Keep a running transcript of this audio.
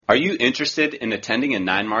Are you interested in attending a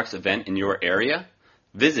 9 Marks event in your area?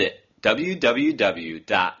 Visit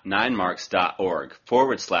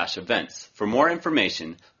www.9marks.org/events for more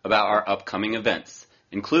information about our upcoming events,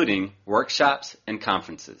 including workshops and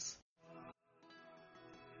conferences.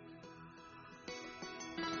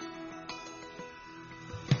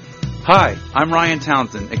 Hi, I'm Ryan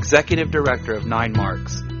Townsend, Executive Director of 9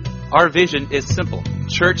 Marks. Our vision is simple: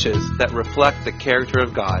 churches that reflect the character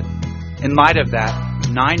of God. In light of that,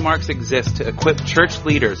 9 Marks exists to equip church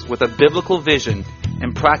leaders with a biblical vision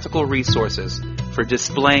and practical resources for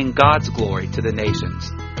displaying God's glory to the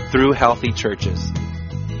nations through healthy churches.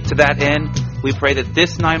 To that end, we pray that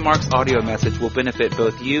this 9 Marks audio message will benefit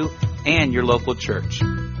both you and your local church.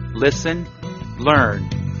 Listen, learn,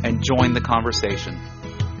 and join the conversation.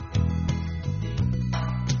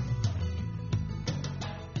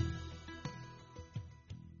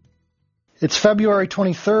 It's February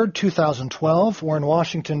 23rd, 2012. We're in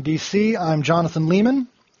Washington, D.C. I'm Jonathan Leeman,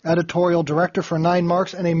 Editorial Director for 9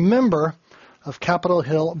 Marks and a member of Capitol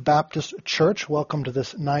Hill Baptist Church. Welcome to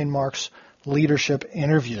this 9 Marks leadership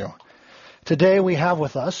interview. Today we have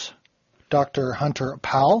with us Dr. Hunter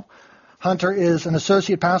Powell. Hunter is an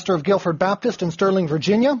associate pastor of Guilford Baptist in Sterling,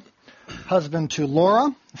 Virginia, husband to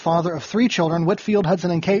Laura, father of 3 children, Whitfield, Hudson,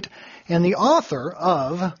 and Kate, and the author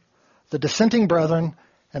of The Dissenting Brethren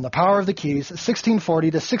and the Power of the Keys,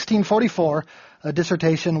 1640 to 1644, a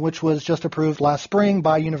dissertation which was just approved last spring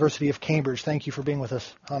by University of Cambridge. Thank you for being with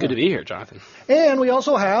us, Hunter. Good to be here, Jonathan. And we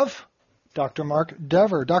also have Dr. Mark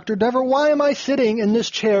Dever. Dr. Dever, why am I sitting in this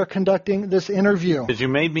chair conducting this interview? Because you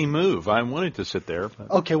made me move. I wanted to sit there.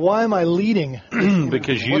 Okay, why am I leading?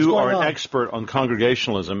 Because you are an expert on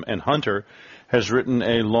congregationalism, and Hunter has written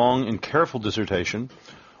a long and careful dissertation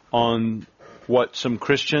on what some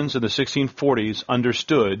Christians in the 1640s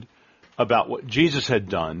understood about what Jesus had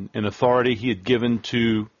done in authority he had given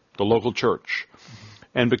to the local church.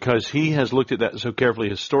 And because he has looked at that so carefully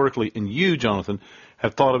historically, and you, Jonathan,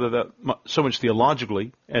 have thought about that so much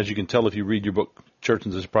theologically, as you can tell if you read your book, Church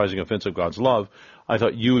and the Surprising Offense of God's Love, I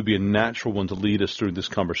thought you would be a natural one to lead us through this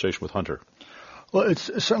conversation with Hunter. Well,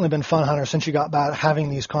 it's certainly been fun, Hunter, since you got back having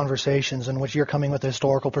these conversations in which you're coming with a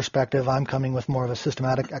historical perspective, I'm coming with more of a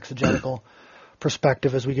systematic, exegetical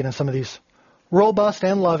perspective as we get in some of these robust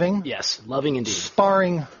and loving. Yes, loving indeed.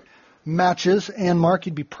 Sparring matches. And Mark,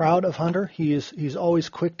 you'd be proud of Hunter. He's always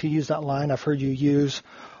quick to use that line I've heard you use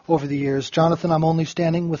over the years. Jonathan, I'm only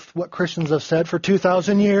standing with what Christians have said for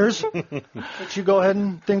 2,000 years. But you go ahead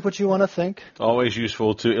and think what you want to think. It's always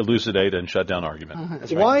useful to elucidate and shut down argument.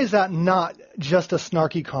 That's right. Why is that not just a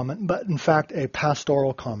snarky comment, but in fact a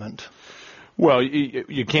pastoral comment? Well,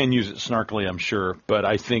 you can use it snarkily, I'm sure, but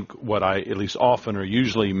I think what I at least often or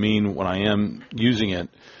usually mean when I am using it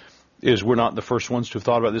is we're not the first ones to have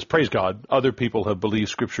thought about this. Praise God. Other people have believed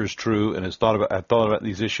Scripture is true and have thought about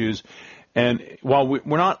these issues. And while we're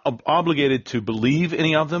not obligated to believe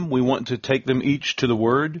any of them, we want to take them each to the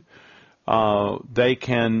Word.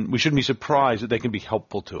 We shouldn't be surprised that they can be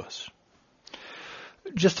helpful to us.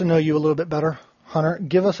 Just to know you a little bit better, Hunter,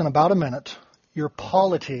 give us in about a minute your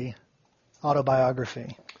Polity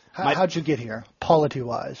autobiography. How'd you get here,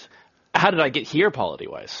 polity-wise? How did I get here,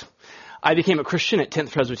 polity-wise? I became a Christian at 10th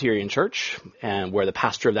Presbyterian Church, and where the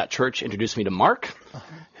pastor of that church introduced me to Mark.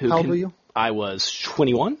 How old were you? I was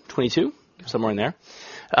 21, 22, somewhere in there.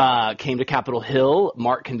 Came to Capitol Hill.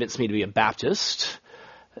 Mark convinced me to be a Baptist.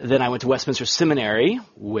 Then I went to Westminster Seminary,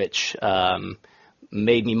 which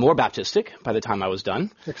made me more Baptistic by the time I was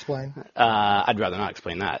done. Explain. I'd rather not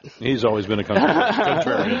explain that. He's always been a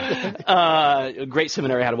contrarian. Great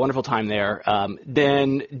seminary, had a wonderful time there.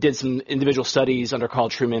 Then did some individual studies under Carl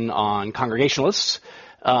Trueman on congregationalists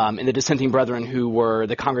and the dissenting brethren who were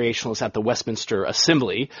the congregationalists at the Westminster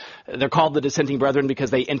Assembly. They're called the dissenting brethren because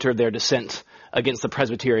they entered their dissent against the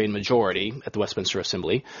Presbyterian majority at the Westminster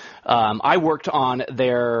Assembly. I worked on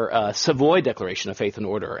their Savoy Declaration of Faith and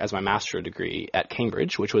Order as my master's degree at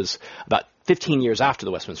Cambridge, which was about 15 years after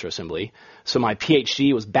the Westminster Assembly. So my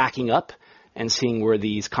PhD was backing up and seeing where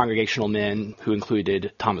these congregational men, who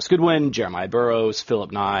included Thomas Goodwin, Jeremiah Burroughs,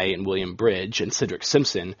 Philip Nye, and William Bridge, and Cedric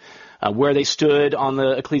Simpson, where they stood on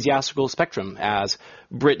the ecclesiastical spectrum as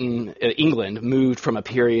England moved from a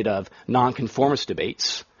period of nonconformist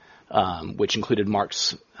debates, which included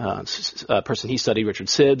Mark's person he studied, Richard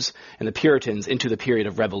Sibbes, and the Puritans, into the period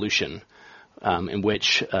of revolution, in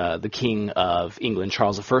which the King of England,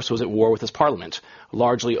 Charles I, was at war with his parliament,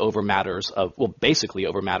 largely over matters of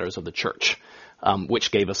the church, which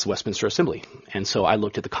gave us the Westminster Assembly. And so I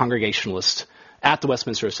looked at the Congregationalists at the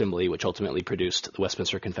Westminster Assembly, which ultimately produced the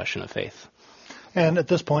Westminster Confession of Faith. And at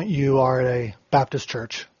this point, you are at a Baptist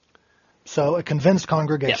church. So a convinced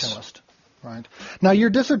Congregationalist. Yes. Right. Now, your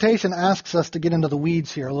dissertation asks us to get into the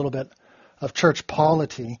weeds here a little bit of church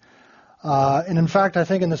polity. And in fact, I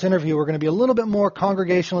think in this interview we're going to be a little bit more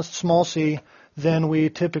Congregationalist, small c, than we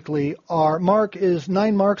typically are. Mark, is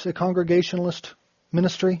 9 Marks a Congregationalist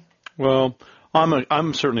ministry? Well,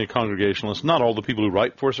 I'm certainly a Congregationalist. Not all the people who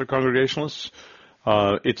write for us are Congregationalists.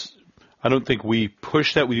 I don't think we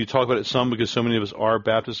push that. We do talk about it some because so many of us are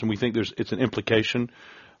Baptists, and we think it's an implication.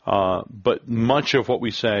 But much of what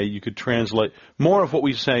we say, you could translate, more of what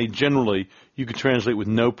we say generally, you could translate with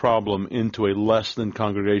no problem into a less than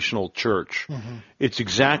congregational church. Mm-hmm. It's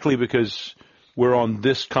exactly because we're on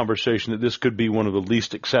this conversation that this could be one of the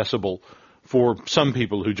least accessible for some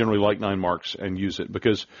people who generally like 9 Marks and use it.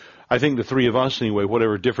 Because I think the three of us anyway,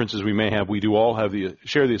 whatever differences we may have, we do all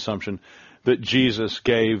share the assumption that Jesus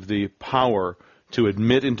gave the power to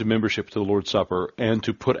admit into membership to the Lord's Supper and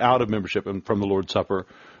to put out of membership from the Lord's Supper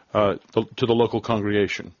to the local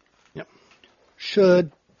congregation. Yep.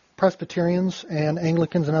 Should Presbyterians and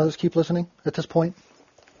Anglicans and others keep listening at this point?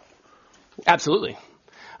 Absolutely.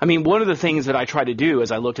 I mean, one of the things that I try to do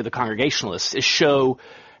as I looked at the Congregationalists is show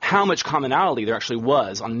how much commonality there actually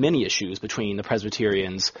was on many issues between the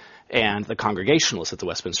Presbyterians and the Congregationalists at the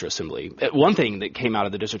Westminster Assembly. One thing that came out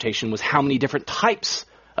of the dissertation was how many different types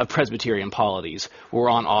of Presbyterian polities were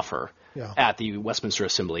on offer at the Westminster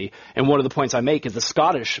Assembly. And one of the points I make is the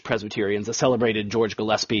Scottish Presbyterians that celebrated George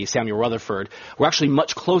Gillespie, Samuel Rutherford, were actually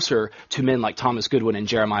much closer to men like Thomas Goodwin and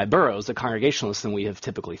Jeremiah Burroughs, the Congregationalists, than we have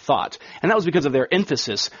typically thought. And that was because of their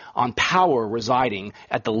emphasis on power residing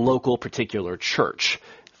at the local particular church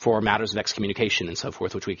for matters of excommunication and so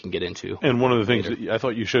forth, which we can get into. And one of the things that I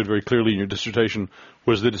thought you showed very clearly in your dissertation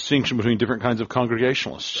was the distinction between different kinds of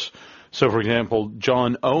Congregationalists. So, for example,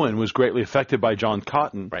 John Owen was greatly affected by John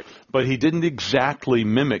Cotton, right, but he didn't exactly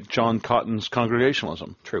mimic John Cotton's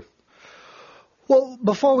Congregationalism. True. Well,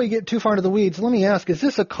 before we get too far into the weeds, let me ask, is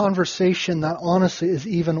this a conversation that honestly is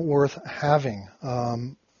even worth having?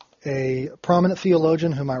 A prominent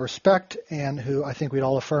theologian whom I respect and who I think we'd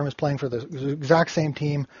all affirm is playing for the exact same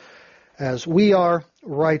team as we are,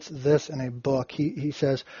 writes this in a book. He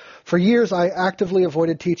says, "For years I actively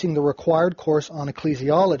avoided teaching the required course on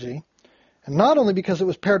ecclesiology, and not only because it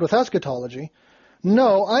was paired with eschatology.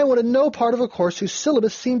 No, I wanted no part of a course whose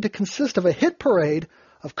syllabus seemed to consist of a hit parade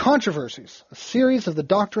of controversies, a series of the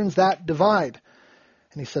doctrines that divide."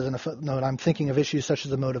 And he says in a footnote, "I'm thinking of issues such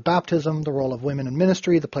as the mode of baptism, the role of women in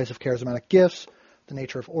ministry, the place of charismatic gifts, the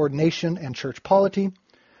nature of ordination and church polity.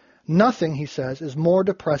 Nothing," he says, "is more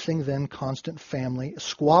depressing than constant family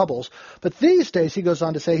squabbles." But these days, he goes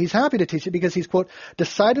on to say, he's happy to teach it because he's, quote,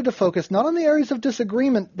 "decided to focus not on the areas of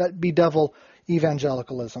disagreement that bedevil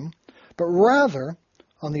evangelicalism, but rather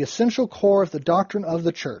on the essential core of the doctrine of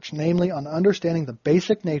the church, namely on understanding the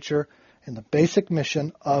basic nature and the basic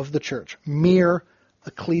mission of the church, mere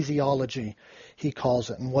ecclesiology," he calls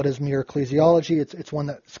it. And what is mere ecclesiology? It's one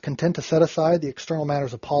that's content to set aside the external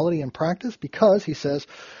matters of polity and practice because, he says,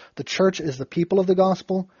 the church is the people of the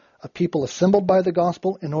gospel, a people assembled by the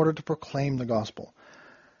gospel in order to proclaim the gospel.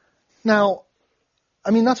 Now, I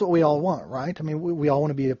mean, that's what we all want, right? I mean, we all want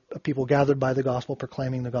to be a people gathered by the gospel,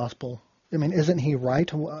 proclaiming the gospel. I mean, isn't he right?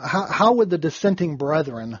 How would the dissenting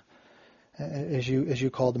brethren, as you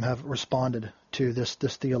called them, have responded to this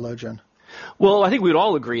theologian? Well, I think we would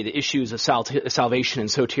all agree that issues of salvation and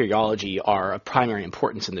soteriology are of primary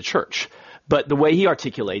importance in the church. But the way he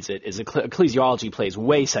articulates it is ecclesiology plays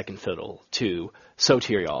way second fiddle to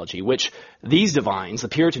soteriology, which these divines, the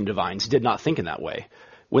Puritan divines, did not think in that way.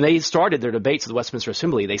 When they started their debates at the Westminster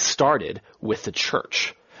Assembly, they started with the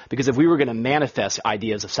church. Because if we were going to manifest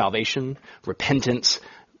ideas of salvation, repentance,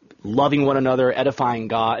 loving one another, edifying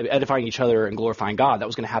each other, and glorifying God, that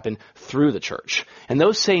was going to happen through the church. And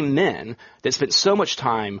those same men that spent so much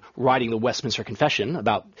time writing the Westminster Confession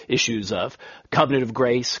about issues of covenant of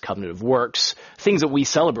grace, covenant of works, things that we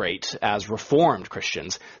celebrate as Reformed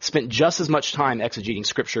Christians, spent just as much time exegeting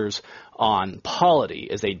scriptures on polity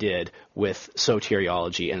as they did with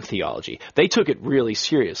soteriology and theology. They took it really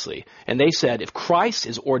seriously. And they said, if Christ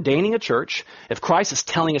is ordaining a church, if Christ is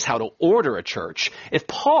telling us how to order a church, if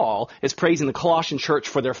Paul is praising the Colossian church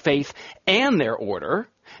for their faith and their order,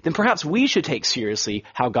 then perhaps we should take seriously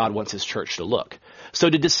how God wants his church to look. So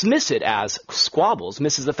to dismiss it as squabbles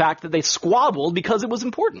misses the fact that they squabbled because it was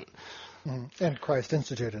important. And Christ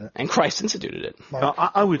instituted it. And Christ instituted it.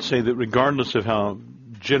 I would say that regardless of how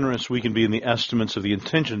generous we can be in the estimates of the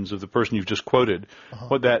intentions of the person you've just quoted,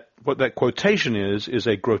 what that quotation is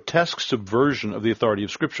a grotesque subversion of the authority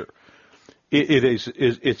of Scripture.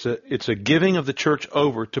 It's a giving of the church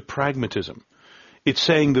over to pragmatism. It's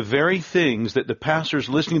saying the very things that the pastors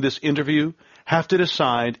listening to this interview have to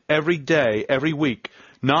decide every day, every week,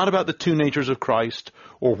 not about the two natures of Christ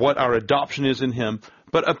or what our adoption is in him,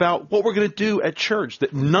 but about what we're going to do at church,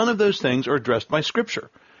 that none of those things are addressed by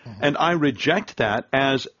Scripture. Mm-hmm. And I reject that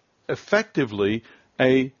as effectively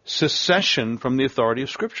a secession from the authority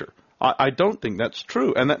of Scripture. I don't think that's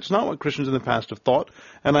true, and that's not what Christians in the past have thought.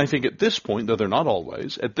 And I think at this point, though they're not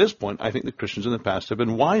always, at this point, I think the Christians in the past have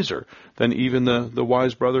been wiser than even the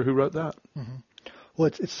wise brother who wrote that. Mm-hmm. Well,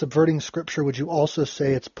 it's subverting Scripture. Would you also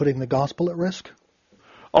say it's putting the gospel at risk?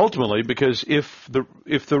 Ultimately, because if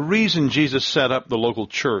the reason Jesus set up the local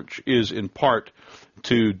church is in part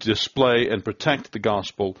to display and protect the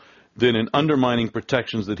gospel, then in undermining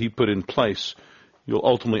protections that he put in place, you'll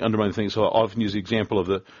ultimately undermine things. So I often use the example of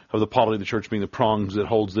the polity of the church being the prongs that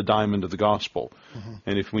holds the diamond of the gospel. Mm-hmm.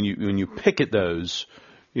 And if when you pick at those,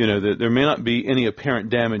 there may not be any apparent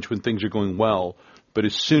damage when things are going well, but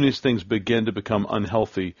as soon as things begin to become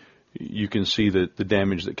unhealthy, you can see the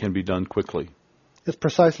damage that can be done quickly. It's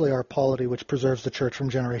precisely our polity which preserves the church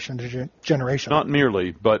from generation to generation. Not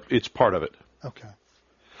merely, but it's part of it. Okay.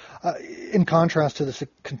 In contrast to this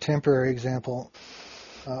contemporary example,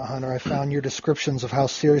 Hunter, I found your descriptions of how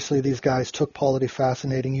seriously these guys took polity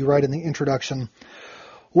fascinating. You write in the introduction,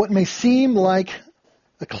 what may seem like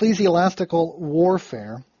ecclesiastical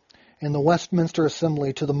warfare in the Westminster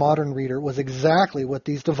Assembly to the modern reader was exactly what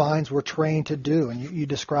these divines were trained to do. And you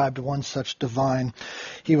described one such divine.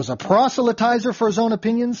 He was a proselytizer for his own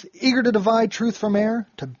opinions, eager to divide truth from error,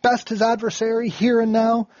 to best his adversary here and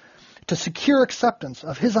now, to secure acceptance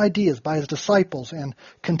of his ideas by his disciples and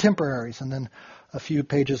contemporaries. And then a few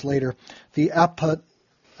pages later, the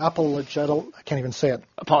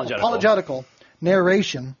apologetical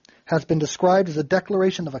narration has been described as a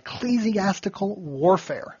declaration of ecclesiastical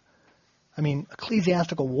warfare. I mean,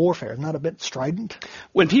 ecclesiastical warfare is not a bit strident.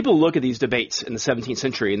 When people look at these debates in the 17th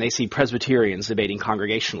century and they see Presbyterians debating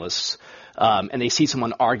Congregationalists, and they see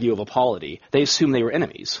someone argue over polity, they assume they were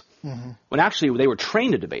enemies. Mm-hmm. When actually they were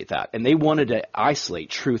trained to debate that, and they wanted to isolate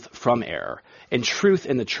truth from error. And truth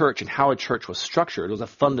in the church and how a church was structured was of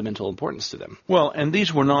fundamental importance to them. Well, and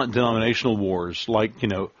these were not denominational wars like,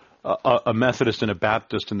 a Methodist and a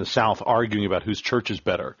Baptist in the South arguing about whose church is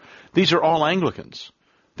better. These are all Anglicans.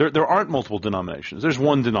 There aren't multiple denominations. There's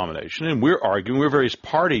one denomination, and we're arguing. We're various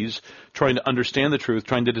parties trying to understand the truth,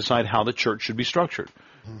 trying to decide how the church should be structured.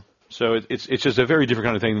 Mm-hmm. So it's just a very different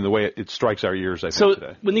kind of thing than the way it strikes our ears, I think,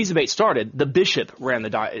 today. So when these debates started, the bishop ran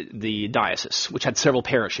the diocese, which had several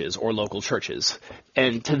parishes or local churches.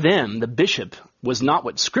 And to them, the bishop was not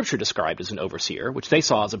what Scripture described as an overseer, which they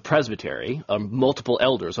saw as a presbytery, multiple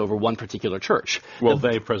elders over one particular church. Well,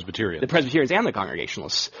 the Presbyterians. The Presbyterians and the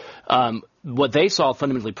Congregationalists. What they saw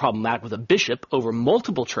fundamentally problematic with a bishop over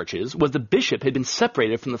multiple churches was the bishop had been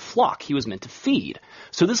separated from the flock he was meant to feed.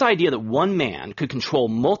 So this idea that one man could control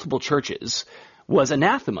multiple churches was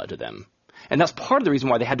anathema to them. And that's part of the reason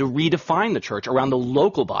why they had to redefine the church around the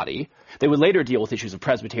local body. They would later deal with issues of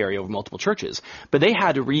presbytery over multiple churches. But they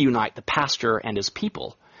had to reunite the pastor and his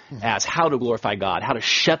people as how to glorify God, how to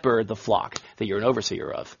shepherd the flock that you're an overseer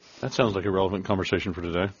of. That sounds like a relevant conversation for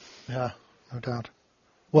today. Yeah, no doubt.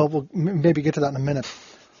 Well, we'll maybe get to that in a minute.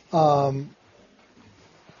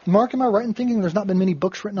 Mark, am I right in thinking there's not been many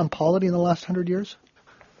books written on polity in the last 100 years?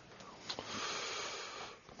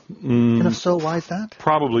 And if so, why is that?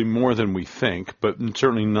 Probably more than we think, but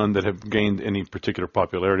certainly none that have gained any particular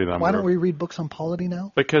popularity. Why don't we read books on polity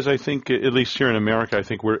now? Because I think, at least here in America, I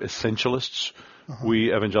think we're essentialists. Uh-huh.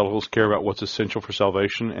 We evangelicals care about what's essential for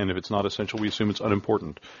salvation, and if it's not essential, we assume it's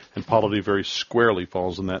unimportant. And polity very squarely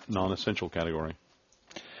falls in that non-essential category.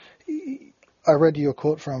 I read you a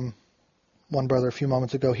quote from one brother a few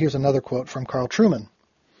moments ago. Here's another quote from Carl Trueman.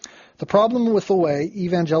 The problem with the way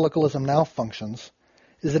evangelicalism now functions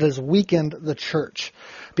is it has weakened the church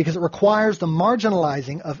because it requires the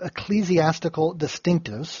marginalizing of ecclesiastical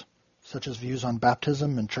distinctives, such as views on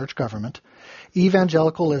baptism and church government.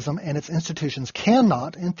 Evangelicalism and its institutions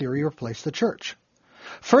cannot, in theory, replace the church.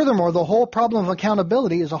 Furthermore, the whole problem of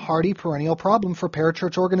accountability is a hardy perennial problem for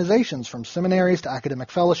parachurch organizations, from seminaries to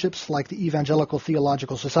academic fellowships like the Evangelical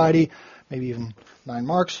Theological Society, maybe even 9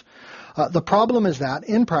 Marks. The problem is that,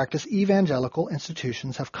 in practice, evangelical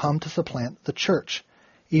institutions have come to supplant the church,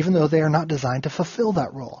 even though they are not designed to fulfill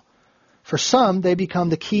that role. For some, they become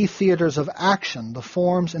the key theaters of action, the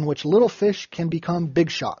forms in which little fish can become big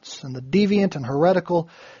shots, and the deviant and heretical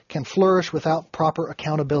can flourish without proper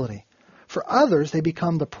accountability. For others, they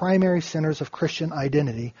become the primary centers of Christian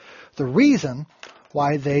identity, the reason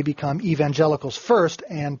why they become evangelicals first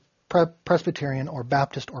and Presbyterian or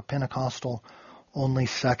Baptist or Pentecostal only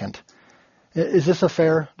second. Is this a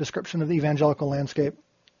fair description of the evangelical landscape?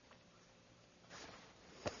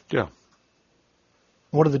 Yeah.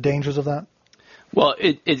 What are the dangers of that? Well,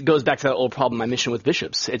 it goes back to that old problem I mentioned with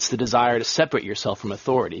bishops. It's the desire to separate yourself from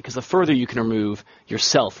authority, because the further you can remove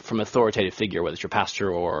yourself from an authoritative figure, whether it's your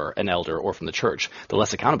pastor or an elder or from the church, the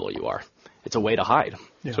less accountable you are. It's a way to hide.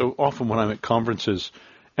 Yeah. So often when I'm at conferences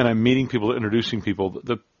and I'm meeting people, introducing people,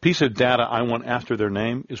 the piece of data I want after their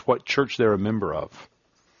name is what church they're a member of.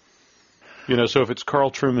 So if it's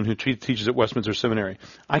Carl Trueman who teaches at Westminster Seminary,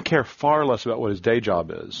 I care far less about what his day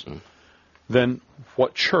job is than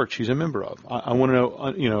what church he's a member of. I want to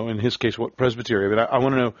know, in his case, what presbytery, but I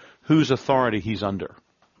want to know whose authority he's under.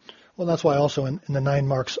 Well, that's why also in the 9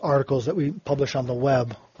 Marks articles that we publish on the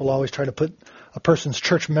web, we'll always try to put a person's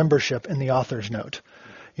church membership in the author's note.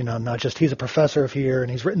 Not just he's a professor of here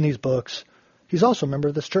and he's written these books. He's also a member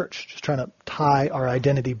of this church, just trying to tie our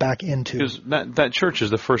identity back into. Because that church is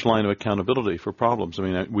the first line of accountability for problems. I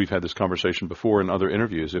mean, we've had this conversation before in other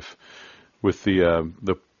interviews. With the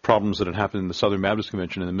problems that had happened in the Southern Baptist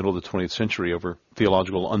Convention in the middle of the 20th century over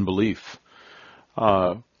theological unbelief,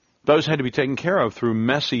 those had to be taken care of through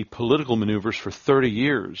messy political maneuvers for 30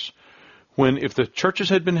 years. When if the churches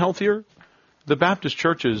had been healthier, the Baptist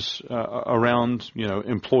churches around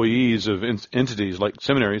employees of entities like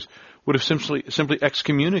seminaries would have simply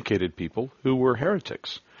excommunicated people who were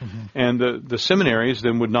heretics. Mm-hmm. And the seminaries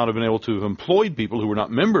then would not have been able to have employed people who were not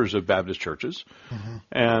members of Baptist churches,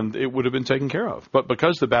 and it would have been taken care of. But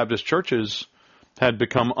because the Baptist churches had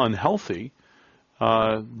become unhealthy,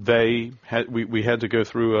 we had to go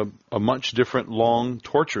through a much different, long,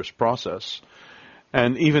 torturous process.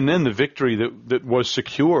 And even then, the victory that was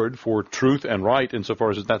secured for truth and right, insofar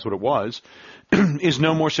as that's what it was, is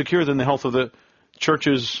no more secure than the health of the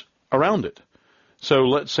churches around it. So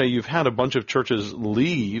let's say you've had a bunch of churches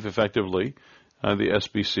leave, effectively, the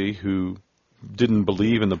SBC, who didn't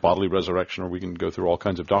believe in the bodily resurrection, or we can go through all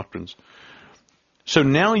kinds of doctrines. So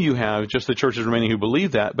now you have just the churches remaining who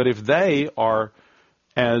believe that, but if they are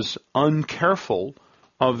as uncareful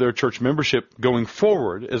of their church membership going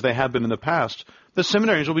forward as they have been in the past, the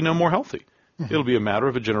seminaries will be no more healthy. Mm-hmm. It'll be a matter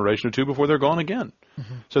of a generation or two before they're gone again.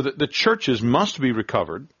 Mm-hmm. So the churches must be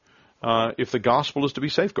recovered if the gospel is to be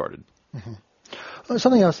safeguarded. Mm-hmm.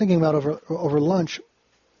 Something I was thinking about over lunch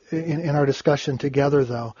in our discussion together,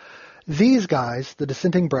 though. These guys, the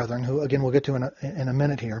dissenting brethren, who, again, we'll get to in a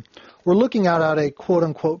minute here, we're looking out at a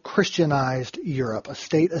quote-unquote Christianized Europe, a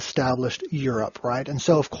state-established Europe, right? And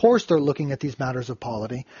so, of course, they're looking at these matters of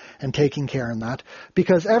polity and taking care in that,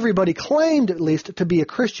 because everybody claimed, at least, to be a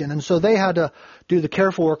Christian, and so they had to do the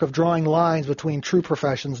careful work of drawing lines between true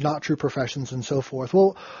professions, not true professions, and so forth.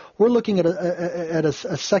 Well, we're looking at a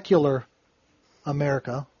secular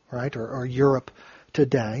America, right, or Europe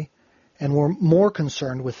today, and we're more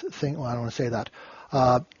concerned with I don't want to say that.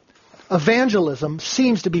 Evangelism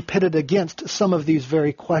seems to be pitted against some of these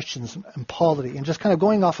very questions and polity. And just kind of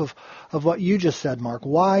going off of what you just said, Mark,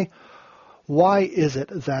 why is it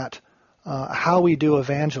that how we do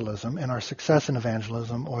evangelism and our success in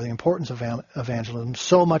evangelism, or the importance of evangelism,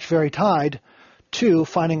 so much very tied to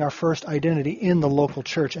finding our first identity in the local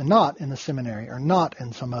church and not in the seminary or not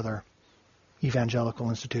in some other evangelical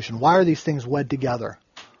institution? Why are these things wed together?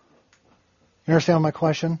 You understand my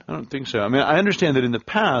question? I don't think so. I mean, I understand that in the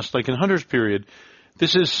past, like in Hunter's period,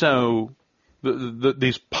 this is so,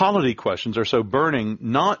 these polity questions are so burning,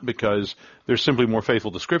 not because they're simply more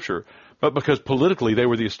faithful to Scripture, but because politically they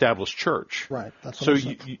were the established church. Right. That's what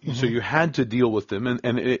so you had to deal with them,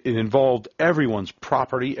 and it involved everyone's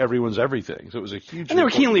property, everyone's everything. So it was a huge. And they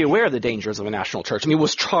were keenly aware of the dangers of a national church. I mean, it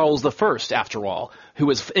was Charles I, after all, who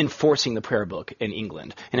was enforcing the prayer book in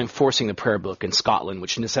England and enforcing the prayer book in Scotland,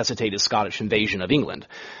 which necessitated Scottish invasion of England.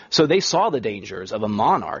 So they saw the dangers of a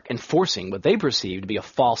monarch enforcing what they perceived to be a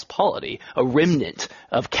false polity, a remnant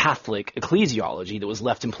of Catholic ecclesiology that was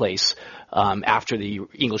left in place after the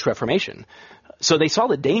English Reformation. So they saw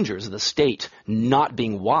the dangers of the state not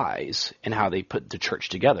being wise in how they put the church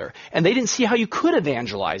together. And they didn't see how you could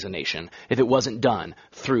evangelize a nation if it wasn't done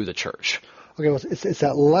through the church. Okay, well, it's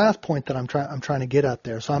that last point that I'm trying to get at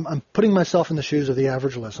there. So I'm putting myself in the shoes of the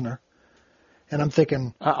average listener, and I'm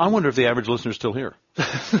thinking... I wonder if the average listener is still here.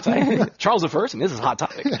 Charles I, I mean, this is a hot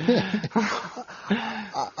topic.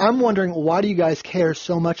 I'm wondering, why do you guys care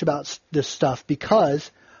so much about this stuff?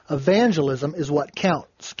 Because evangelism is what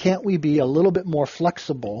counts. Can't we be a little bit more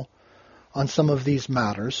flexible on some of these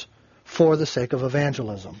matters for the sake of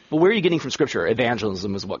evangelism? Well, where are you getting from Scripture?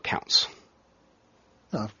 Evangelism is what counts.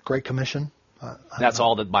 Great Commission. That's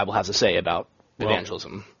all that the Bible has to say about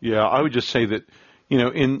evangelism. Yeah, I would just say that,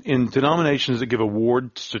 in denominations that give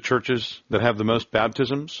awards to churches that have the most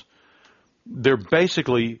baptisms, they're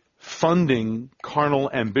basically funding carnal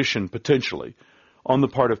ambition, potentially, on the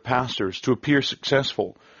part of pastors to appear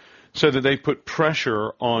successful, so that they put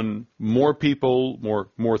pressure on more people,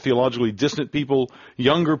 more theologically distant people,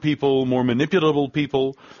 younger people, more manipulatable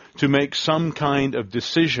people, to make some kind of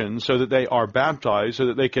decision so that they are baptized, so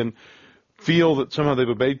that they can feel that somehow they've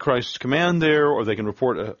obeyed Christ's command there, or they can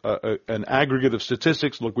report an aggregate of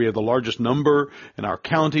statistics. Look, we have the largest number in our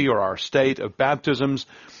county or our state of baptisms.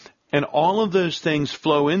 And all of those things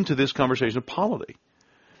flow into this conversation of polity,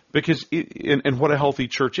 because and what a healthy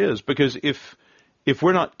church is. Because if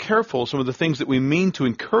we're not careful, some of the things that we mean to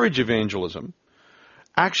encourage evangelism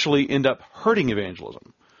actually end up hurting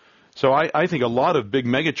evangelism. So I think a lot of big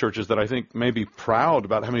megachurches that I think may be proud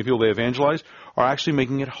about how many people they evangelize are actually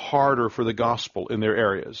making it harder for the gospel in their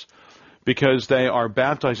areas, because they are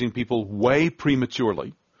baptizing people way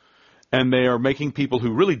prematurely, and they are making people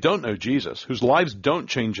who really don't know Jesus, whose lives don't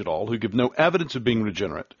change at all, who give no evidence of being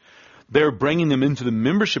regenerate. They're bringing them into the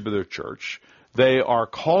membership of their church. They are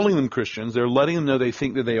calling them Christians. They're letting them know they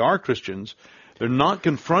think that they are Christians. They're not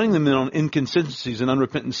confronting them on inconsistencies and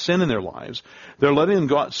unrepentant sin in their lives. They're letting them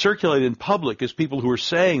go out, circulate in public as people who are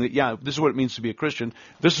saying that, yeah, this is what it means to be a Christian.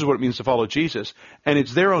 This is what it means to follow Jesus. And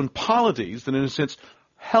it's their own polities that, in a sense,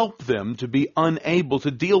 help them to be unable to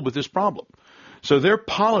deal with this problem. So their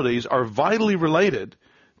polities are vitally related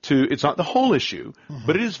to, it's not the whole issue,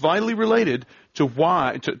 but it is vitally related to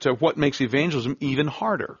to what makes evangelism even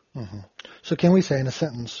harder. So can we say in a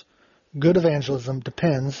sentence, good evangelism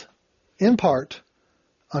depends, in part,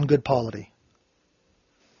 on good polity?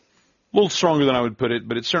 A little stronger than I would put it,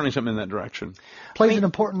 but it's certainly something in that direction. Plays an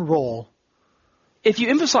important role. If you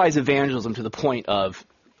emphasize evangelism to the point of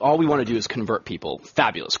all we want to do is convert people,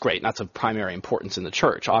 fabulous, great, and that's of primary importance in the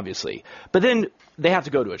church, obviously. But then they have to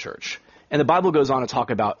go to a church. And the Bible goes on to talk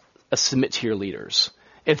about submit to your leaders.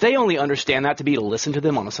 If they only understand that to be to listen to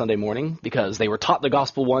them on a Sunday morning because they were taught the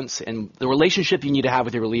gospel once and the relationship you need to have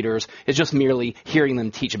with your leaders is just merely hearing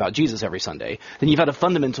them teach about Jesus every Sunday, then you've had a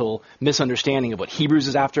fundamental misunderstanding of what Hebrews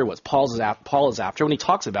is after, what Paul is after when he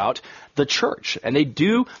talks about the church. And they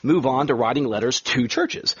do move on to writing letters to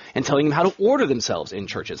churches and telling them how to order themselves in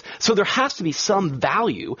churches. So there has to be some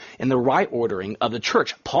value in the right ordering of the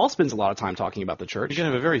church. Paul spends a lot of time talking about the church. You can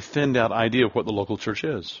have a very thinned out idea of what the local church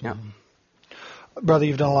is. Yeah. Brother,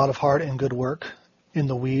 you've done a lot of hard and good work in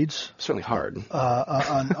the weeds. Certainly hard.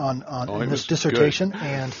 On this dissertation,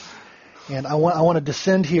 and I want to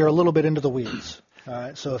descend here a little bit into the weeds. All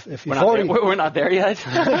right. So if you've already we're not there yet.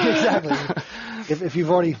 Exactly. If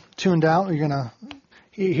you've already tuned out, you're gonna.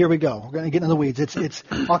 Here we go. We're gonna get into the weeds. It's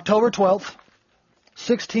October 12th,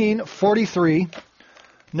 1643.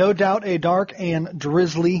 No doubt a dark and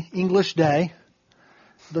drizzly English day.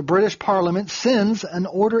 The British Parliament sends an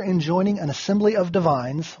order enjoining an assembly of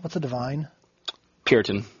divines. What's a divine?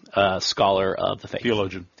 Puritan, scholar of the faith.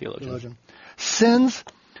 Theologian. Sends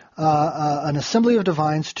an assembly of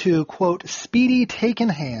divines to, quote, speedy take in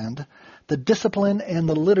hand the discipline and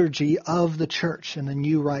the liturgy of the church. And then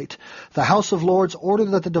you write, the House of Lords order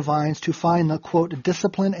that the divines to find the, quote,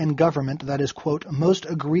 discipline and government that is, quote, most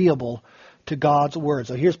agreeable to God's word.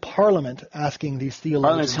 So here's Parliament asking these theologians.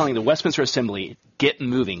 Parliament is telling the Westminster Assembly, get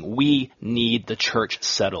moving. We need the church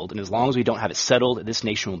settled. And as long as we don't have it settled, this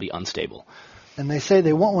nation will be unstable. And they say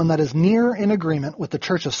they want one that is near in agreement with the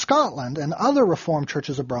Church of Scotland and other Reformed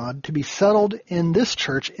churches abroad to be settled in this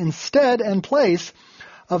church instead and place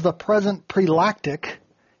of the present prelatic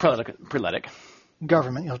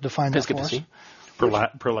government. You'll define that for us.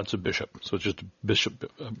 Prelate's a bishop, so it's just a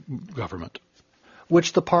bishop government.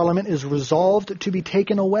 Which the Parliament is resolved to be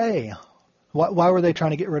taken away. Why were they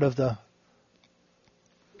trying to get rid of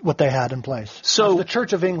what they had in place? So the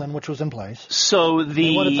Church of England, which was in place. So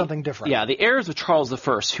they wanted something different. Yeah, the heirs of Charles I,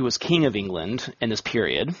 who was King of England in this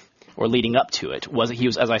period, or leading up to it, he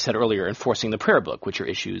was, as I said earlier, enforcing the prayer book, which are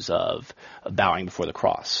issues of bowing before the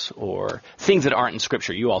cross, or things that aren't in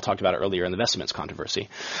Scripture. You all talked about it earlier in the vestments controversy.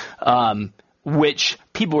 Which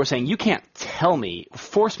people were saying, you can't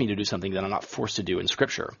force me to do something that I'm not forced to do in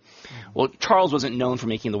Scripture. Well, Charles wasn't known for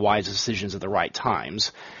making the wise decisions at the right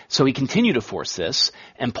times, so he continued to force this,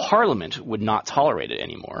 and Parliament would not tolerate it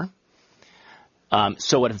anymore.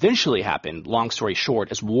 So what eventually happened, long story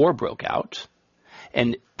short, is war broke out,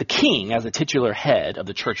 and the king, as the titular head of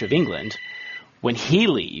the Church of England, when he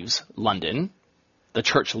leaves London, the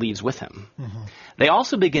church leaves with him. Mm-hmm. They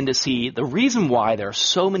also begin to see the reason why there are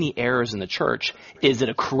so many errors in the church is that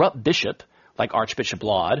a corrupt bishop, like Archbishop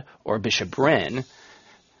Laud or Bishop Bren,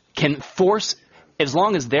 can force, as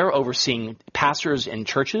long as they're overseeing pastors in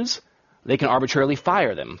churches, they can arbitrarily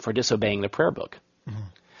fire them for disobeying the prayer book. Mm-hmm.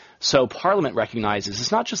 So Parliament recognizes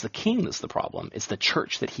it's not just the king that's the problem, it's the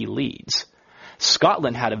church that he leads.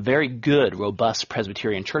 Scotland had a very good, robust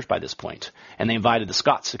Presbyterian church by this point, and they invited the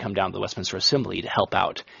Scots to come down to the Westminster Assembly to help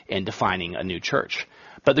out in defining a new church.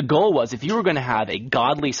 But the goal was, if you were going to have a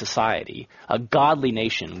godly society, a godly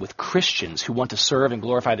nation with Christians who want to serve and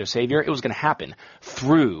glorify their Savior, it was going to happen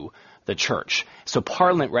through the church. So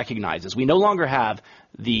Parliament recognizes we no longer have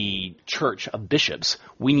the church of bishops.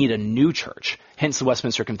 We need a new church. Hence, the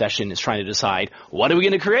Westminster Confession is trying to decide, what are we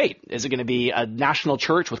going to create? Is it going to be a national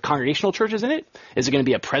church with congregational churches in it? Is it going to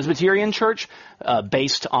be a Presbyterian church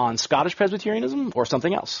based on Scottish Presbyterianism, or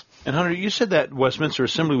something else? And Hunter, you said that Westminster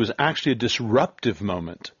Assembly was actually a disruptive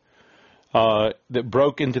moment that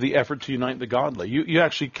broke into the effort to unite the godly. You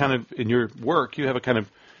actually kind of, in your work, you have a kind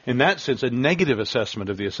of, in that sense, a negative assessment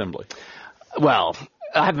of the assembly. Well,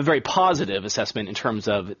 I have a very positive assessment in terms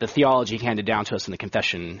of the theology handed down to us in the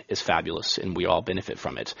confession is fabulous, and we all benefit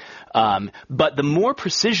from it. But the more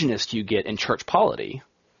precisionist you get in church polity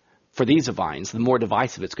for these divines, the more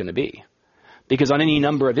divisive it's going to be. Because on any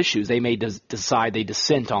number of issues, they may decide they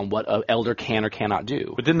dissent on what an elder can or cannot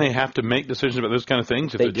do. But didn't they have to make decisions about those kind of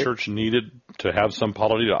things if the church needed to have some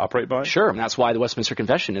polity to operate by? Sure, and that's why the Westminster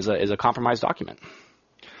Confession is a compromise document.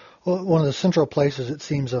 Well, one of the central places, it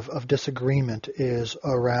seems, of disagreement is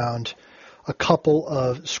around a couple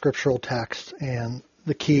of scriptural texts and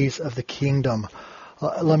the keys of the kingdom.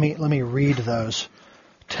 Let me read those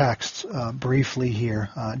texts briefly here.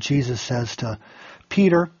 Jesus says to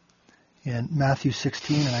Peter in Matthew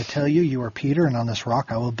 16, "And I tell you, you are Peter, and on this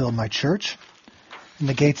rock I will build my church, and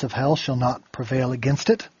the gates of hell shall not prevail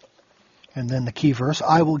against it." And then the key verse,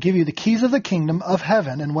 "I will give you the keys of the kingdom of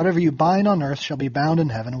heaven, and whatever you bind on earth shall be bound in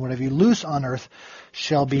heaven, and whatever you loose on earth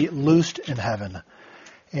shall be loosed in heaven."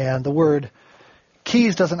 And the word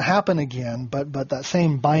keys doesn't happen again, but that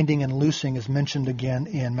same binding and loosing is mentioned again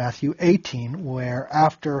in Matthew 18, where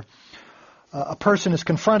after a person is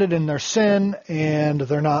confronted in their sin and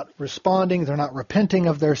they're not responding, they're not repenting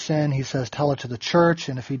of their sin, he says, tell it to the church,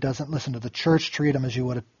 and if he doesn't listen to the church, treat him as you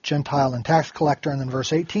would a Gentile and tax collector. And then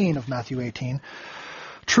verse 18 of Matthew 18,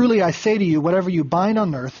 "Truly I say to you, whatever you bind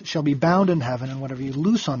on earth shall be bound in heaven, and whatever you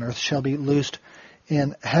loose on earth shall be loosed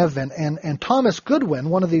in heaven." And Thomas Goodwin,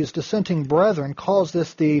 one of these dissenting brethren, calls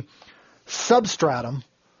this the substratum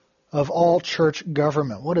of all church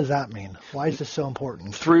government. What does that mean? Why is this so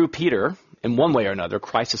important? Through Peter, in one way or another,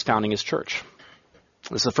 Christ is founding his church.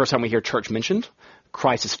 This is the first time we hear church mentioned.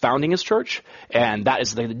 Christ is founding his church, and that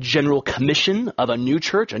is the general commission of a new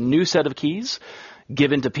church, a new set of keys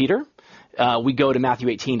given to Peter. We go to Matthew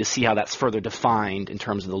 18 to see how that's further defined in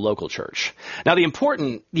terms of the local church. Now, the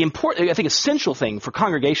important, I think, essential thing for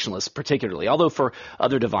Congregationalists particularly, although for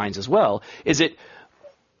other divines as well, is that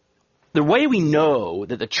the way we know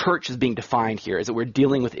that the church is being defined here is that we're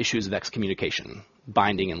dealing with issues of excommunication,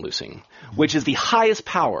 binding and loosing, which is the highest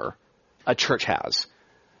power a church has.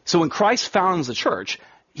 So when Christ founds the church,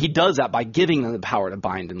 he does that by giving them the power to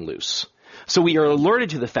bind and loose. So we are alerted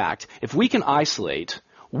to the fact, if we can isolate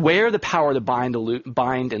where the power to bind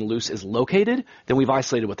and loose is located, then we've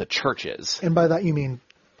isolated what the church is. And by that you mean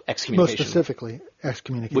excommunication. Most specifically,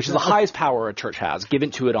 excommunication. Which is the highest power a church has,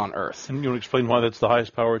 given to it on earth. And you want to explain why that's the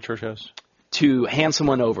highest power a church has? To hand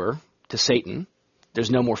someone over to Satan. There's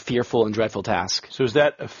no more fearful and dreadful task. So is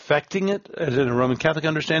that affecting it as in a Roman Catholic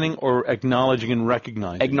understanding, or acknowledging and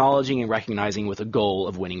recognizing? Acknowledging and recognizing with a goal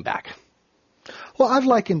of winning back. Well, I've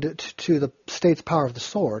likened it to the state's power of the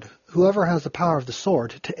sword. Whoever has the power of the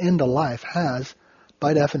sword to end a life has,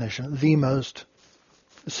 by definition, the most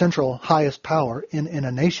central, highest power in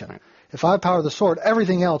a nation. Right. If I have power of the sword,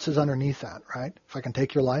 everything else is underneath that, right? If I can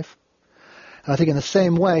take your life. And I think in the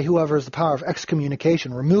same way, whoever has the power of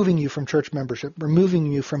excommunication, removing you from church membership, removing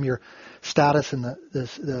you from your status in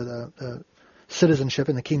the citizenship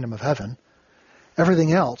in the kingdom of heaven,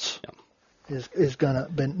 everything else is going to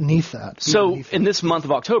beneath that. So in this month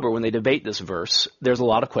of October, when they debate this verse, there's a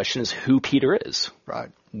lot of questions who Peter is.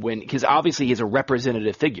 Right. Because obviously he's a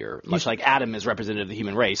representative figure, much like Adam is representative of the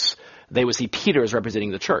human race. They would see Peter as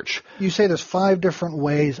representing the church. You say there's 5 different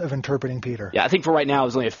ways of interpreting Peter. Yeah, I think for right now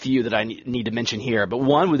there's only a few that I need to mention here. But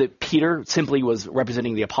one was that Peter simply was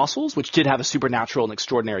representing the apostles, which did have a supernatural and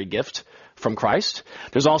extraordinary gift from Christ.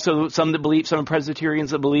 There's also some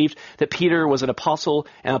Presbyterians that believed that Peter was an apostle,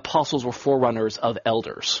 and apostles were forerunners of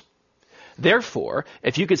elders. Therefore,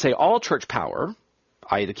 if you could say all church power,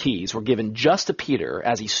 i.e. the keys, were given just to Peter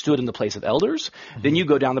as he stood in the place of elders, then you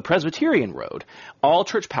go down the Presbyterian road. All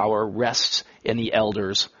church power rests in the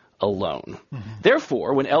elders alone.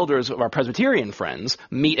 Therefore, when elders of our Presbyterian friends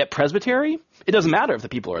meet at presbytery, it doesn't matter if the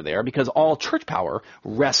people are there because all church power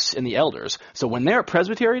rests in the elders. So when they're at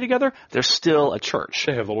presbytery together, they're still a church.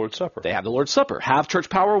 They have the Lord's Supper. They have the Lord's Supper. Have church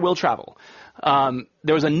power, will travel.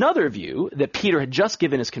 There was another view that Peter had just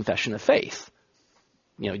given his confession of faith.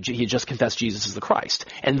 He had just confessed Jesus as the Christ,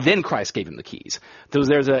 and then Christ gave him the keys.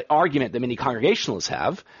 There's an argument that many Congregationalists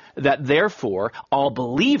have that therefore all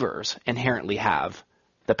believers inherently have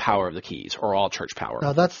the power of the keys, or all church power.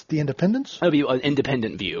 Now that's the independence? That would be an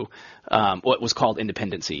independent view, what was called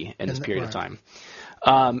independency in this period of time.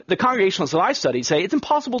 The Congregationalists that I studied say it's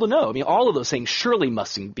impossible to know. I mean, all of those things surely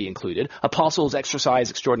must be included. Apostles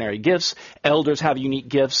exercise extraordinary gifts. Elders have unique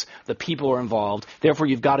gifts. The people are involved. Therefore,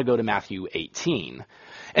 you've got to go to Matthew 18.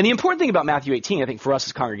 And the important thing about Matthew 18, I think, for us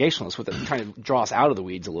as Congregationalists, with it trying to draw us out of the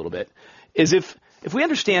weeds a little bit, is if we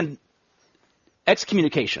understand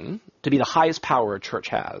excommunication to be the highest power a church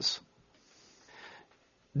has,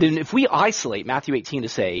 then if we isolate Matthew 18 to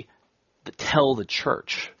say, tell the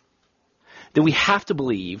church, then we have to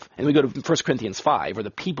believe, and we go to 1 Corinthians 5, where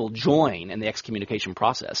the people join in the excommunication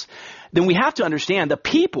process, then we have to understand the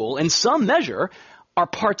people, in some measure, are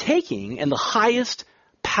partaking in the highest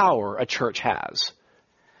power a church has.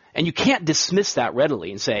 And you can't dismiss that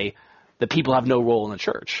readily and say the people have no role in the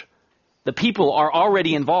church. The people are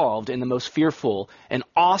already involved in the most fearful and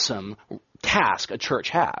awesome task a church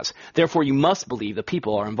has. Therefore, you must believe the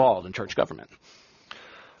people are involved in church government.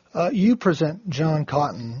 You present John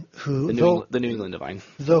Cotton, who, the New England Divine,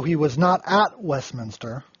 though he was not at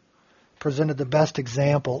Westminster, presented the best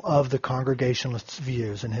example of the Congregationalists'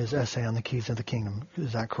 views in his essay on the Keys of the Kingdom.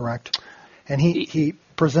 Is that correct? And he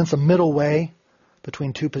presents a middle way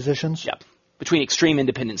between two positions? Yep. Between extreme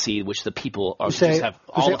independency, which the people are, have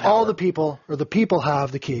all the power. All the people, or the people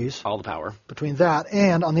have the keys. All the power. Between that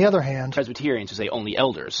and, on the other hand, Presbyterians who say only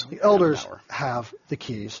elders. The elders have the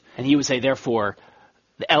keys. And he would say, therefore,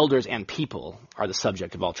 the elders and people are the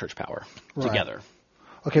subject of all church power together.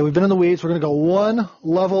 Okay, we've been in the weeds. We're going to go one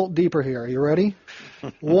level deeper here. Are you ready?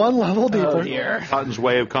 One level deeper. Oh, dear. Cotton's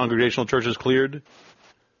way of congregational churches cleared?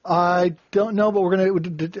 I don't know, but we're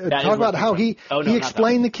going to talk about how he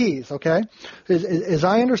explained the keys, okay? As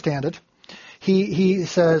I understand it, he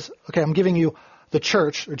says, okay, I'm giving you the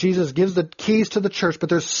church, or Jesus gives the keys to the church, but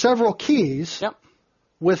there's several keys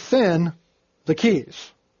within the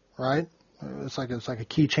keys, right? It's like a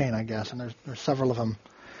keychain, I guess, and there's several of them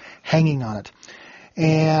hanging on it.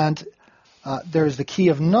 And there's the key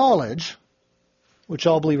of knowledge, which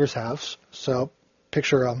all believers have, so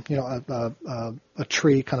picture a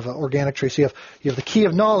tree, kind of an organic tree. So you have the key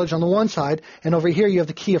of knowledge on the one side, and over here you have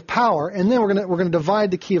the key of power, and then we're going to divide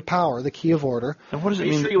the key of power, the key of order. And what does it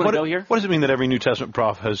mean? Sure you want to go here? What does it mean that every New Testament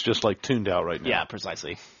prof has just tuned out right now? Yeah,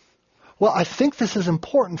 precisely. Well, I think this is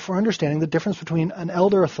important for understanding the difference between an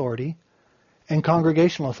elder authority and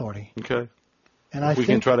congregational authority. Okay. And I think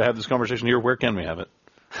we can try to have this conversation here. Where can we have it?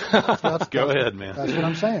 Go ahead, man. That's what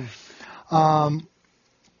I'm saying.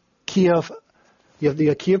 You have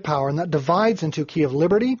the key of power, and that divides into key of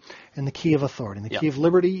liberty and the key of authority. And the key of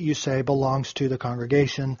liberty, you say, belongs to the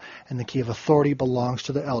congregation, and the key of authority belongs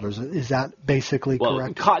to the elders. Is that basically correct?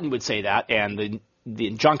 Well, Cotton would say that, and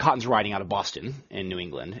John Cotton's writing out of Boston in New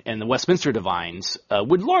England, and the Westminster Divines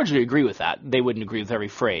would largely agree with that. They wouldn't agree with every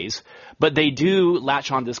phrase, but they do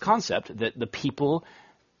latch on to this concept that the people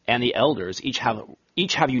and the elders each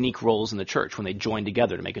have unique roles in the church when they join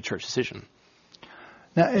together to make a church decision.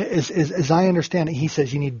 Now, as I understand it, he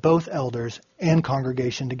says you need both elders and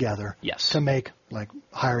congregation together to make, like,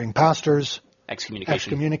 hiring pastors,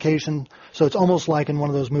 excommunication. So it's almost like in one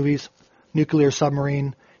of those movies, Nuclear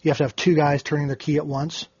Submarine, you have to have two guys turning their key at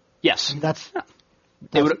once. Yes. And that's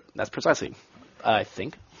precisely, I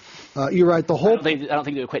think. You're right. I don't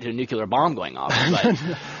think they equate to a nuclear bomb going off. But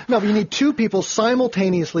no, but you need two people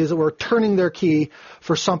simultaneously, as it were, turning their key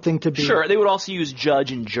for something to be. Sure, they would also use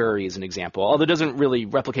judge and jury as an example, although it doesn't really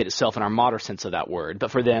replicate itself in our modern sense of that word.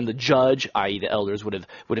 But for them, the judge, i.e. the elders, would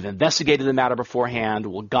have investigated the matter beforehand,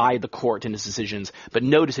 will guide the court in its decisions, but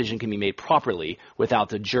no decision can be made properly without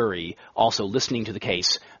the jury also listening to the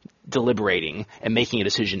case, deliberating, and making a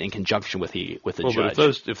decision in conjunction with the judge.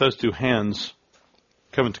 But if those two hands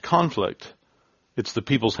come into conflict, it's the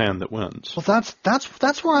people's hand that wins. Well,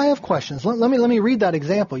 that's where I have questions. Let me read that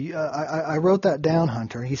example. I wrote that down,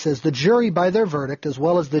 Hunter. He says, the jury by their verdict, as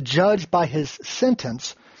well as the judge by his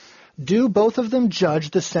sentence, do both of them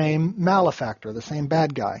judge the same malefactor, the same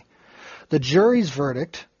bad guy. The jury's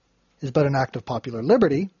verdict is but an act of popular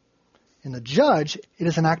liberty. In the judge, it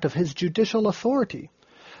is an act of his judicial authority.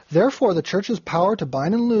 Therefore, the church's power to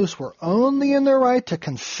bind and loose were only in their right to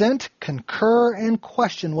consent, concur, and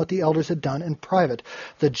question what the elders had done in private.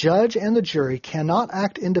 The judge and the jury cannot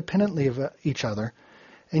act independently of each other,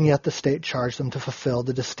 and yet the state charged them to fulfill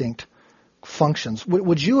the distinct functions.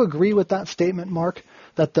 Would you agree with that statement, Mark,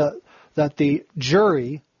 that the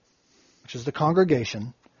jury, which is the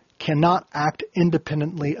congregation, cannot act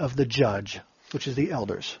independently of the judge, which is the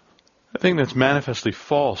elders? I think that's manifestly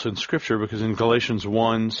false in Scripture, because in Galatians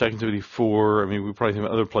 1, 2 Timothy 4, we probably think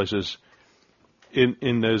about other places,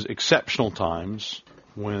 in those exceptional times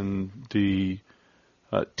when the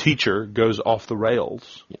teacher goes off the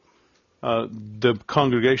rails, the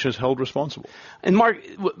congregation is held responsible. And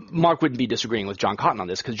Mark wouldn't be disagreeing with John Cotton on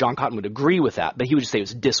this, because John Cotton would agree with that, but he would just say it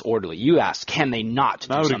was disorderly. You asked, can they not do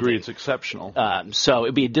something? I would agree it's exceptional. So it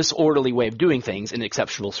would be a disorderly way of doing things in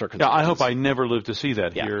exceptional circumstances. Yeah, I hope I never live to see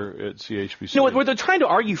that here at CHBC. No, what they're trying to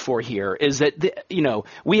argue for here is that,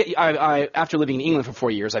 I after living in England for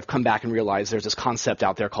 4 years, I've come back and realized there's this concept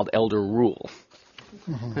out there called elder rule.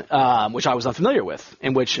 Mm-hmm. Which I was unfamiliar with.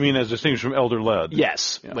 In which, you mean as distinguished from elder-led?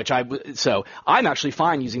 Yes. Yeah. So I'm actually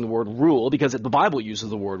fine using the word rule because the Bible uses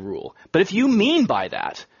the word rule. But if you mean by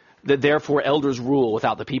that therefore elders rule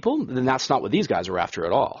without the people, then that's not what these guys are after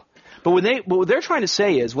at all. But what they're trying to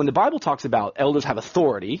say is when the Bible talks about elders have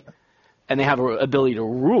authority and they have an ability to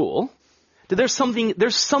rule, that there's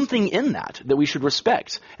something in that we should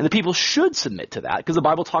respect. And the people should submit to that because the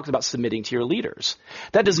Bible talks about submitting to your leaders.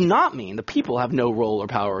 That does not mean the people have no role or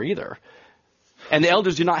power either. And the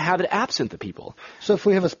elders do not have it absent the people. So if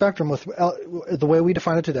we have a spectrum with the way we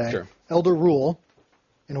define it today, sure. Elder rule,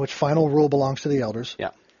 in which final rule belongs to the elders, yeah.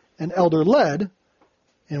 and elder-led,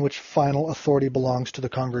 in which final authority belongs to the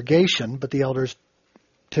congregation, but the elders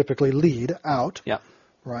typically lead out, yeah.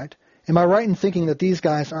 right? Am I right in thinking that these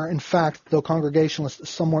guys are, in fact, though Congregationalists,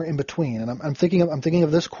 somewhere in between? And I'm thinking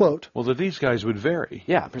of this quote. Well, that these guys would vary.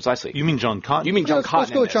 Yeah, precisely. You mean John Cotton? You mean John Cotton?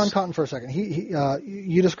 Let's go with John Cotton for a second.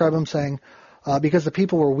 You describe him saying, because the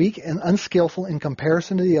people were weak and unskillful in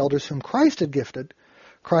comparison to the elders whom Christ had gifted,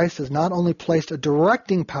 Christ has not only placed a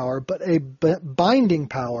directing power, but a binding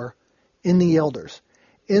power in the elders.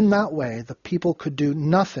 In that way, the people could do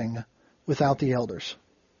nothing without the elders.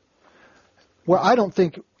 Well, I don't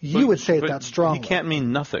think you would say it that strongly. He can't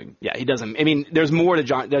mean nothing. Yeah, he doesn't. I mean, there's more to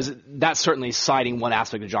John. That's certainly citing one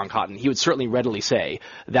aspect of John Cotton. He would certainly readily say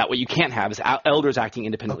that what you can't have is elders acting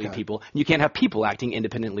independently of people. And you can't have people acting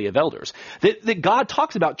independently of elders. That God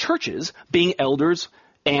talks about churches being elders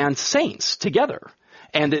and saints together.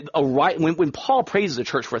 And when Paul praises a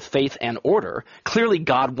church for faith and order, clearly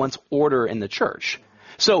God wants order in the church.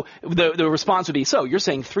 So the response would be, so you're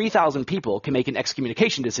saying 3,000 people can make an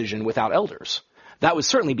excommunication decision without elders. That would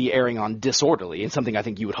certainly be erring on disorderly and something I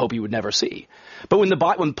think you would hope you would never see. But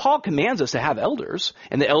when Paul commands us to have elders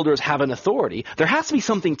and the elders have an authority, there has to be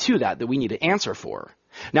something to that we need to answer for.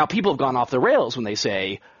 Now, people have gone off the rails when they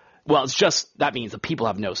say, well, it's just that means the people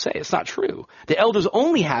have no say. It's not true. The elders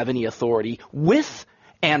only have any authority with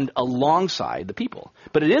and alongside the people.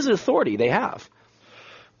 But it is an authority they have.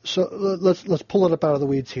 So let's pull it up out of the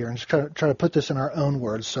weeds here and just try to put this in our own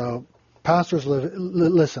words. So pastors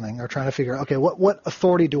listening are trying to figure out, okay, what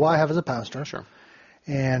authority do I have as a pastor? Sure.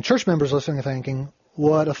 And church members listening are thinking,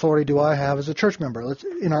 what authority do I have as a church member? Let's,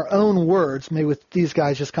 in our own words, maybe with these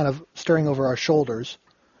guys just kind of staring over our shoulders,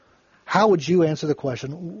 how would you answer the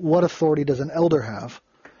question, what authority does an elder have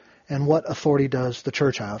and what authority does the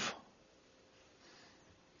church have?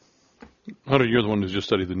 Hunter, you're the one who's just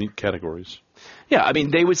studied the neat categories. Yeah, I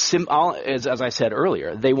mean, they would, as I said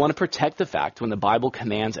earlier, they want to protect the fact when the Bible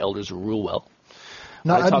commands elders to rule well.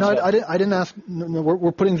 No, I didn't ask. No,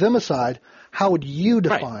 we're putting them aside. How would you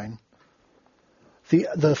define the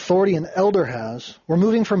authority an elder has? We're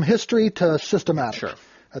moving from history to systematic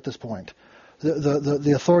at this point.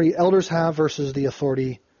 The authority elders have versus the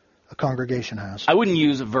authority a congregation has. I wouldn't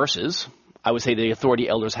use verses. I would say the authority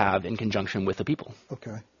elders have in conjunction with the people.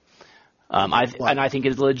 Okay. And I think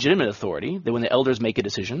it's a legitimate authority that when the elders make a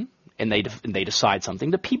decision and they decide something,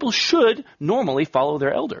 the people should normally follow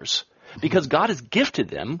their elders because God has gifted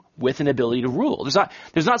them with an ability to rule.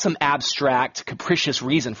 There's not some abstract, capricious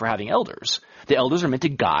reason for having elders. The elders are meant to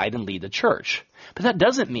guide and lead the church. But that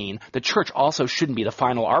doesn't mean the church also shouldn't be the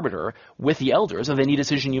final arbiter with the elders of any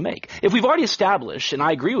decision you make. If we've already established, and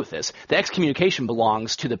I agree with this, the excommunication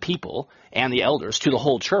belongs to the people and the elders, to the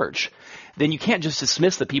whole church, then you can't just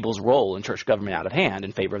dismiss the people's role in church government out of hand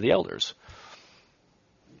in favor of the elders.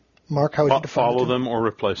 Mark, how would you define follow them or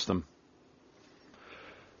replace them?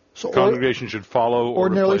 So the congregation should follow or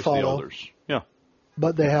replace the elders. Yeah.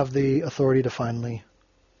 But they have the authority to finally...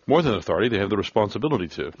 More than authority, they have the responsibility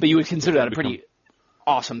to. But you would consider that a pretty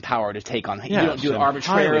awesome power to take on. Yes, you don't do it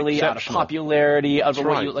arbitrarily, out of popularity, out of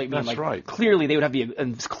what you like. That's right. Clearly, they would have to be a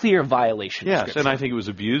clear violation. Yes, of Scripture. and I think it was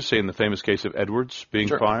abused, say in the famous case of Edwards being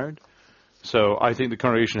Sure. fired. So I think the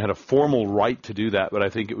congregation had a formal right to do that, but I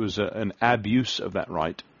think it was an abuse of that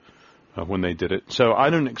right when they did it. So I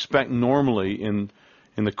don't expect normally in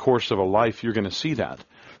the course of a life you're going to see that.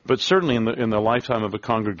 But certainly in the lifetime of a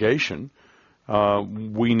congregation,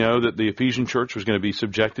 we know that the Ephesian church was going to be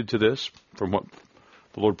subjected to this from what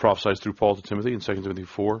the Lord prophesies through Paul to Timothy in 2 Timothy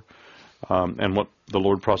 4, and what the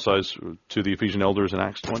Lord prophesies to the Ephesian elders in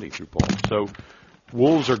Acts 20 through Paul. So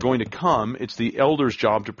wolves are going to come. It's the elders'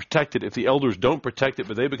 job to protect it. If the elders don't protect it,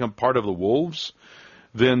 but they become part of the wolves,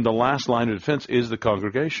 then the last line of defense is the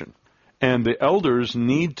congregation. And the elders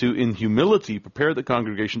need to, in humility, prepare the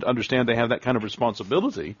congregation to understand they have that kind of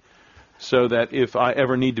responsibility, so that if I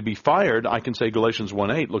ever need to be fired, I can say Galatians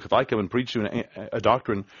 1:8, look, if I come and preach you a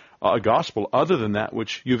doctrine, a gospel other than that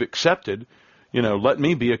which you've accepted, let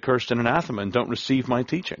me be accursed and anathema and don't receive my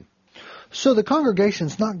teaching. So the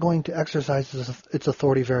congregation's not going to exercise its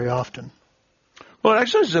authority very often. Well, it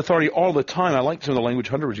exercises authority all the time. I like some of the language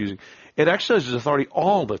Hunter was using. It exercises authority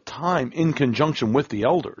all the time in conjunction with the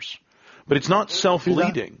elders. But it's not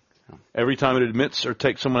self-leading every time it admits or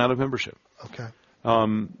takes someone out of membership. Okay.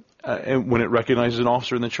 And when it recognizes an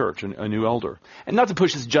officer in the church, a new elder. And not to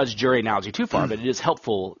push this judge-jury analogy too far, but it is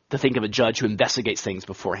helpful to think of a judge who investigates things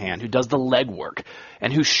beforehand, who does the legwork,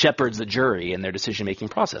 and who shepherds the jury in their decision-making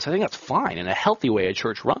process. I think that's fine and a healthy way a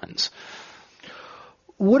church runs.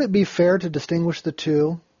 Would it be fair to distinguish the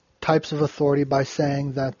two types of authority by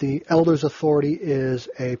saying that the elder's authority is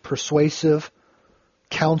a persuasive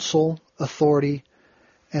counsel authority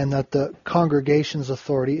and that the congregation's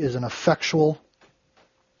authority is an effectual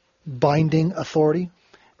binding authority?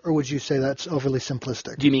 Or would you say that's overly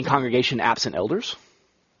simplistic? Do you mean congregation absent elders?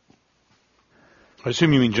 I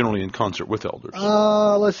assume you mean generally in concert with elders.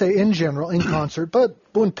 Let's say in general, in concert. But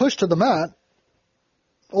when pushed to the mat,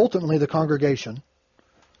 ultimately the congregation.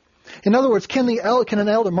 In other words, can an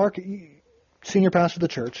elder, Mark, senior pastor of the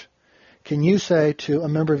church, can you say to a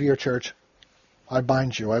member of your church, I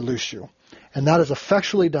bind you, I loose you? And that is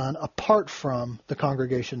effectually done apart from the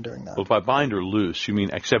congregation doing that. Well, if I bind or loose, you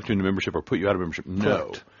mean accept you into membership or put you out of membership? No.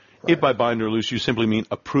 Correct. Right. If by bind or loose, you simply mean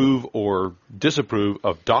approve or disapprove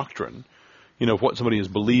of doctrine, what somebody is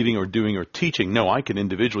believing or doing or teaching. No, I can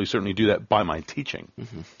individually certainly do that by my teaching.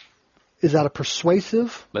 Mm-hmm. Is that a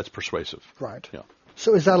persuasive? That's persuasive. Right. Yeah.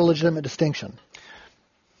 So is that a legitimate distinction?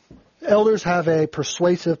 Elders have a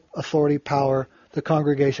persuasive authority power. The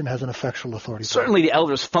congregation has an effectual authority. Certainly the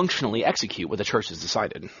elders functionally execute what the church has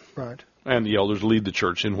decided. Right. And the elders lead the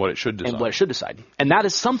church in what it should decide. And that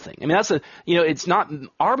is something. I mean, it's not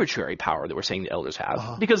arbitrary power that we're saying the elders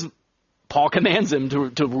have, because Paul commands them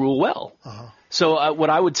to rule well. So what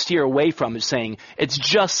I would steer away from is saying it's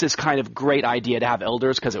just this kind of great idea to have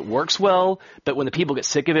elders because it works well, but when the people get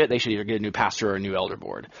sick of it, they should either get a new pastor or a new elder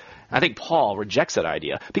board. And I think Paul rejects that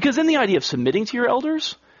idea, because then the idea of submitting to your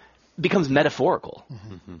elders becomes metaphorical.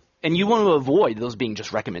 Mm-hmm. And you want to avoid those being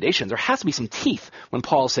just recommendations. There has to be some teeth when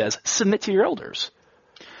Paul says, submit to your elders.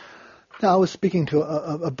 Now, I was speaking to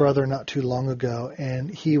a brother not too long ago, and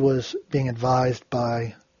he was being advised by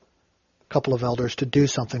a couple of elders to do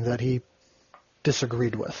something that he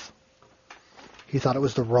disagreed with. He thought it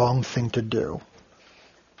was the wrong thing to do.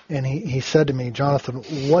 And he said to me, Jonathan,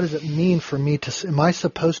 what does it mean for me am I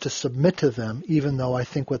supposed to submit to them even though I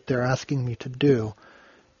think what they're asking me to do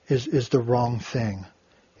is the wrong thing?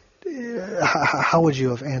 How would you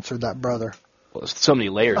have answered that, brother? Well, there's so many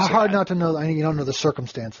layers. Hard not to know. I mean, you don't know the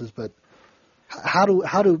circumstances, but how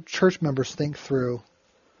do church members think through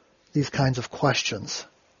these kinds of questions?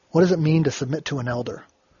 What does it mean to submit to an elder,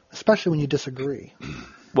 especially when you disagree?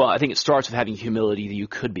 Well, I think it starts with having humility that you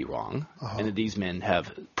could be wrong, and that these men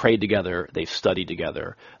have prayed together, they've studied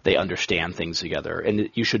together, they understand things together, and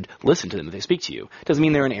that you should listen to them if they speak to you. It doesn't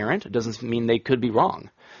mean they're inerrant. It doesn't mean they could be wrong.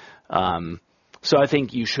 So I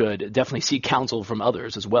think you should definitely seek counsel from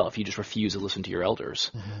others as well if you just refuse to listen to your elders,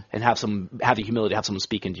 and have the humility to have someone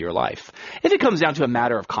speak into your life. If it comes down to a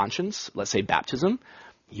matter of conscience, let's say baptism,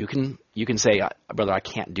 you can say, brother, I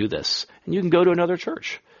can't do this, and you can go to another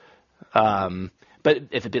church. But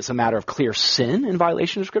if it's a matter of clear sin in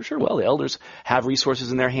violation of Scripture, well, the elders have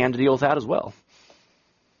resources in their hand to deal with that as well.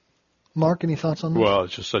 Mark, any thoughts on this? Well,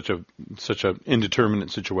 it's just such a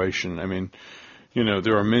indeterminate situation. I mean,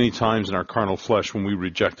 there are many times in our carnal flesh when we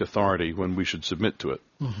reject authority when we should submit to it.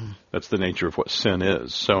 Mm-hmm. That's the nature of what sin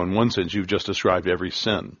is. So in one sense, you've just described every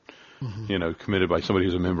sin, committed by somebody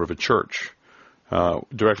who's a member of a church.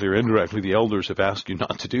 Directly or indirectly, the elders have asked you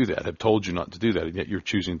not to do that, have told you not to do that, and yet you're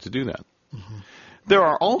choosing to do that. Mm-hmm. There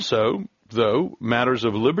are also, though, matters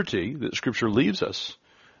of liberty that Scripture leaves us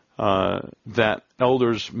that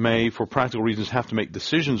elders may, for practical reasons, have to make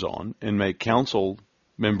decisions on and may counsel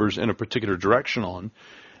members in a particular direction on.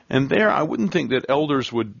 And there, I wouldn't think that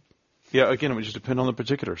elders would, again, it would just depend on the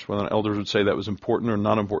particulars, whether elders would say that was important or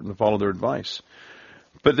not important to follow their advice.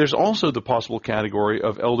 But there's also the possible category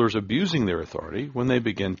of elders abusing their authority when they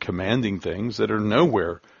begin commanding things that are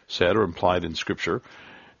nowhere said or implied in Scripture.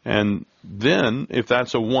 And then, if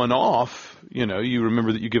that's a one-off, you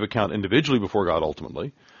remember that you give account individually before God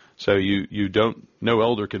ultimately. So no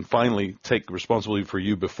elder can finally take responsibility for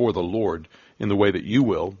you before the Lord in the way that you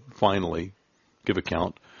will finally give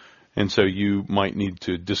account. And so you might need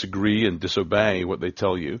to disagree and disobey what they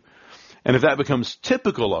tell you. And if that becomes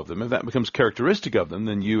typical of them, if that becomes characteristic of them,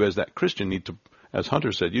 then you as that Christian need to, as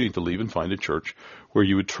Hunter said, you need to leave and find a church where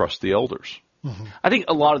you would trust the elders. Mm-hmm. I think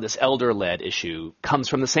a lot of this elder-led issue comes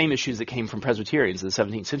from the same issues that came from Presbyterians in the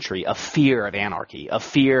 17th century, a fear of anarchy, a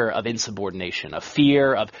fear of insubordination, a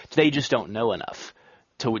fear of they just don't know enough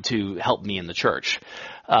to help me in the church.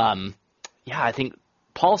 I think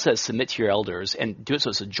Paul says submit to your elders and do it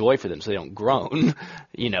so it's a joy for them so they don't groan,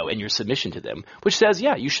 in your submission to them, which says,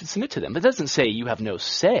 you should submit to them. But it doesn't say you have no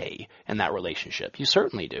say in that relationship. You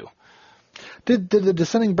certainly do. Did the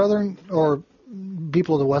dissenting brethren or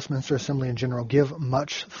people of the Westminster Assembly in general give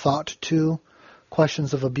much thought to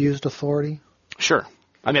questions of abused authority? Sure.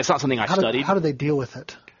 I mean, it's not something I studied. How do they deal with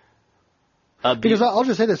it? Because I'll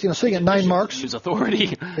just say this, sitting at 9 marks. Abuse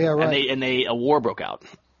authority. Yeah, right. And a war broke out.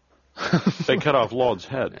 They cut off Laud's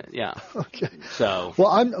head. Yeah. Okay. So.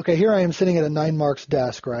 Well, here I am sitting at a 9 marks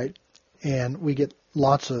desk, right? And we get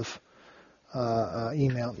lots of a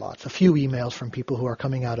few emails from people who are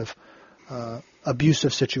coming out of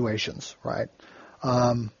abusive situations, right?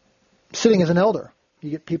 Sitting as an elder, you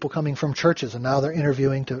get people coming from churches, and now they're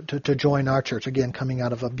interviewing to join our church, again, coming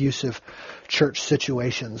out of abusive church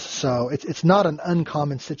situations. So it's not an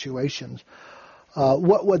uncommon situation.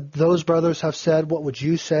 What would those brothers have said? What would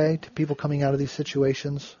you say to people coming out of these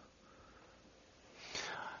situations?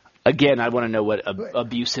 Again, I want to know what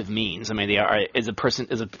abusive means. I mean, is a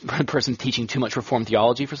person teaching too much Reformed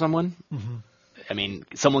theology for someone? Mm-hmm. I mean,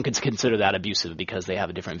 someone could consider that abusive because they have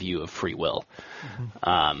a different view of free will.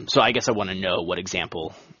 Mm-hmm. So I guess I want to know what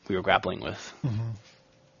example we were grappling with. Mm-hmm.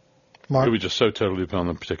 Mark? It would just so totally depend on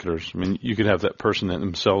the particulars. I mean, you could have that person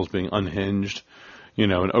themselves being unhinged,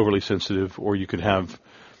 and overly sensitive, or you could have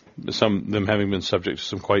them having been subject to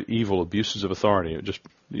some quite evil abuses of authority.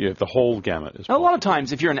 You have the whole gamut. A lot of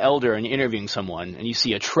times, if you're an elder and you're interviewing someone and you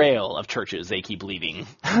see a trail of churches they keep leaving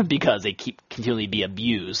because they keep continually be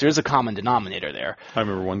abused, there's a common denominator there. I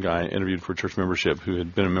remember one guy I interviewed for church membership who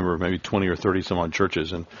had been a member of maybe 20 or 30 some odd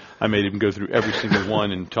churches, and I made him go through every single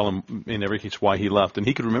one and tell him in every case why he left, and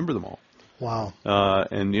he could remember them all. Wow.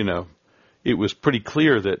 And it was pretty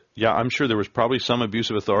clear that, I'm sure there was probably some abuse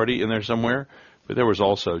of authority in there somewhere, but there was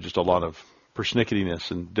also just a lot of persnicketyness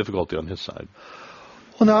and difficulty on his side.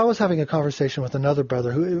 Well, no, I was having a conversation with another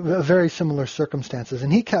brother who very similar circumstances,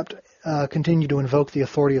 and he continued to invoke the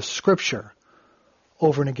authority of Scripture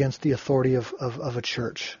over and against the authority of a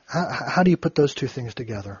church. How do you put those two things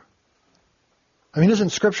together? I mean, isn't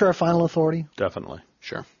Scripture our final authority? Definitely.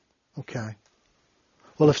 Sure. Okay.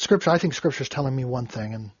 Well, I think Scripture is telling me one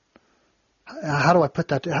thing, and how do I put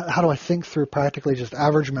that? How do I think through practically just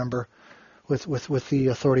average member with the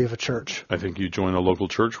authority of a church? I think you join a local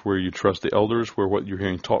church where you trust the elders, where what you're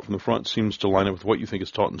hearing taught from the front seems to line up with what you think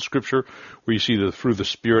is taught in Scripture, where you see the fruit of the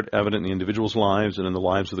Spirit evident in the individual's lives and in the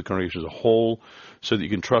lives of the congregation as a whole, so that you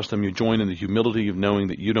can trust them. You join in the humility of knowing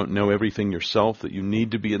that you don't know everything yourself, that you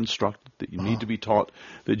need to be instructed, that you need to be taught,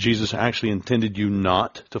 that Jesus actually intended you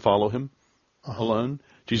not to follow Him alone.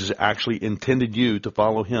 Jesus actually intended you to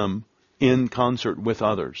follow Him in concert with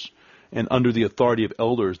others and under the authority of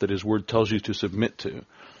elders that His Word tells you to submit to.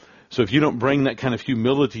 So if you don't bring that kind of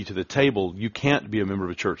humility to the table, you can't be a member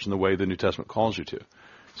of a church in the way the New Testament calls you to.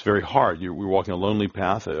 It's very hard. We're walking a lonely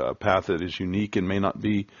path, a path that is unique and may not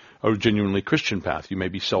be a genuinely Christian path. You may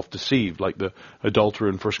be self-deceived, like the adulterer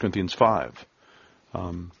in 1 Corinthians 5.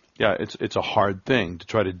 It's a hard thing to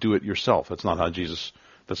try to do it yourself. That's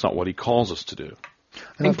not what He calls us to do.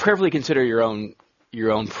 And prayerfully consider your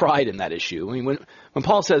own pride in that issue. I mean, when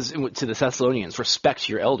Paul says to the Thessalonians, respect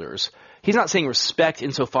your elders, he's not saying respect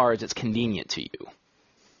insofar as it's convenient to you.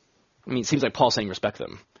 I mean, it seems like Paul's saying respect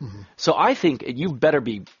them. Mm-hmm. So I think you better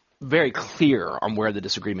be very clear on where the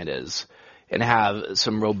disagreement is and have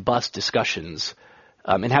some robust discussions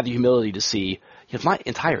and have the humility to see, if my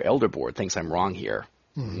entire elder board thinks I'm wrong here,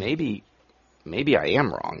 maybe I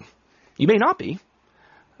am wrong. You may not be.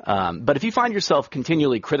 But if you find yourself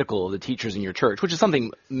continually critical of the teachers in your church, which is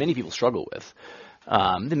something many people struggle with,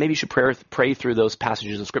 then maybe you should pray through those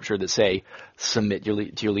passages of Scripture that say, submit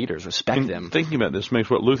to your leaders, respect them. Thinking about this makes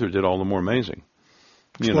what Luther did all the more amazing.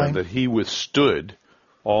 That he withstood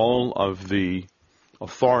all of the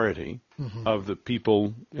authority of the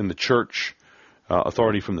people in the church,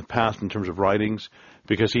 authority from the past in terms of writings,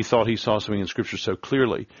 because he thought he saw something in Scripture so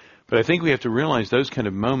clearly. But I think we have to realize those kind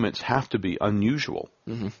of moments have to be unusual.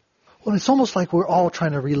 Mm-hmm. Well, it's almost like we're all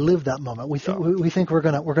trying to relive that moment. We think we're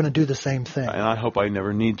gonna do the same thing. And I hope I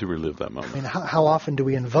never need to relive that moment. I mean, how often do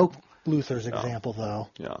we invoke Luther's example, though?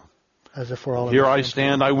 Yeah. As if we're all here I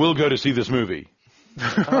stand. I will go to see this movie.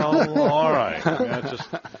 Oh, all right. I mean, that's just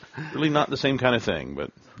really not the same kind of thing,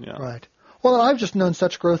 but yeah. Right. Well, I've just known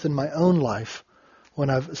such growth in my own life when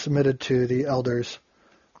I've submitted to the elders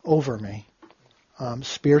over me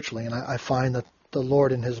spiritually, and I find that the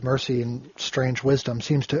Lord in His mercy and strange wisdom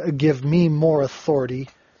seems to give me more authority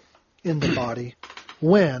in the body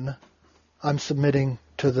when I'm submitting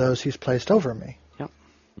to those He's placed over me. Yep.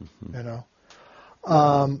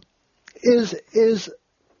 Is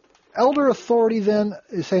elder authority then,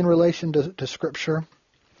 say in relation to Scripture,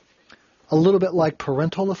 a little bit like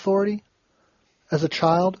parental authority as a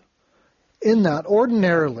child? In that,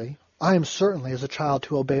 ordinarily, I am certainly as a child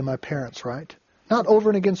to obey my parents, right? Not over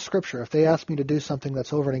and against Scripture. If they ask me to do something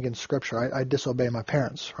that's over and against Scripture, I disobey my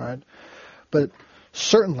parents, right? But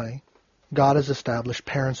certainly, God has established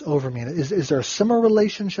parents over me. Is there a similar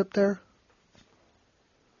relationship there?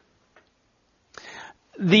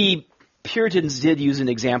 The Puritans did use an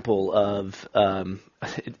example of,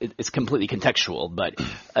 it's completely contextual, but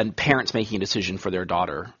parents making a decision for their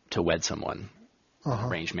daughter to wed someone,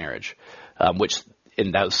 arranged marriage, which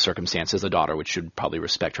in those circumstances, the daughter should probably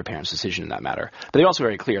respect her parents' decision in that matter. But they're also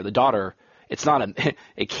very clear, the daughter,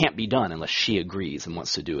 it can't be done unless she agrees and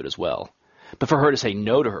wants to do it as well. But for her to say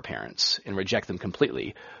no to her parents and reject them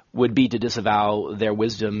completely would be to disavow their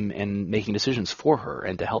wisdom in making decisions for her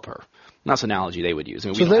and to help her. And that's an analogy they would use. I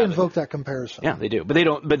mean, so they invoke that comparison. Yeah, they do. But they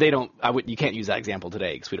don't. You can't use that example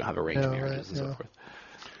today because we don't have arranged marriages and so forth.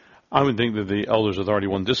 I would think that the elder's authority,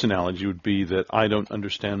 this analogy would be that I don't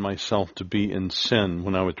understand myself to be in sin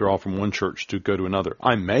when I withdraw from one church to go to another.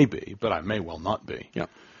 I may be, but I may well not be. Yeah.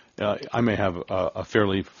 I may have a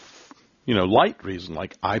fairly, light reason,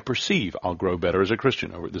 like I perceive I'll grow better as a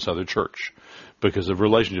Christian over at this other church because of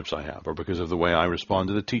relationships I have or because of the way I respond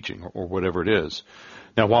to the teaching or whatever it is.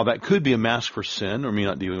 Now, while that could be a mask for sin or me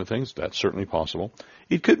not dealing with things, that's certainly possible.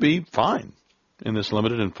 It could be fine in this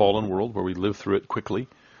limited and fallen world where we live through it quickly.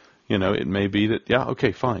 It may be that,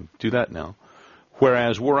 okay, fine, do that now.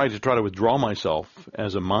 Whereas were I to try to withdraw myself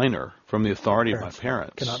as a minor from the authority of my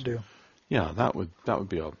parents, cannot do. Yeah, that would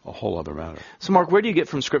be a whole other matter. So, Mark, where do you get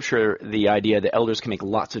from Scripture the idea that elders can make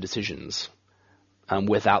lots of decisions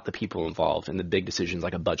without the people involved, and the big decisions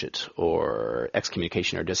like a budget or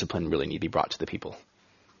excommunication or discipline really need to be brought to the people?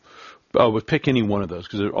 But pick any one of those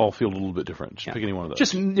because they all feel a little bit different. Just pick any one of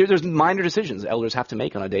those. There's minor decisions elders have to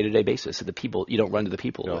make on a day-to-day basis. So you don't run to the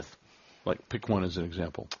people with. Like, pick one as an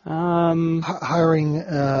example. Hiring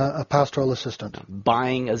a pastoral assistant.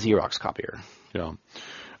 Buying a Xerox copier. Yeah.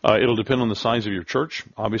 It'll depend on the size of your church,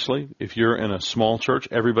 obviously. If you're in a small church,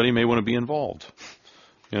 everybody may want to be involved.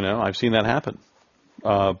 I've seen that happen.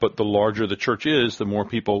 But the larger the church is, the more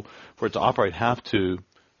people, for it to operate, have to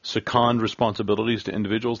second responsibilities to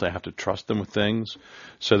individuals. They have to trust them with things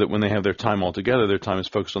so that when they have their time all together, their time is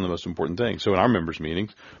focused on the most important things. So in our members'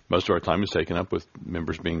 meetings, most of our time is taken up with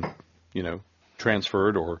members being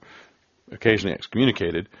transferred or occasionally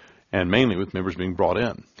excommunicated, and mainly with members being brought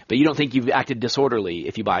in. But you don't think you've acted disorderly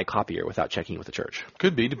if you buy a copier without checking with the church?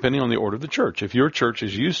 Could be, depending on the order of the church. If your church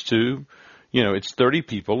is used to, it's 30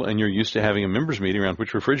 people, and you're used to having a members' meeting around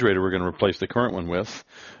which refrigerator we're going to replace the current one with,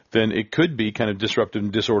 then it could be kind of disruptive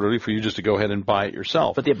and disorderly for you just to go ahead and buy it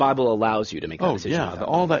yourself. But the Bible allows you to make that decision. Oh, yeah.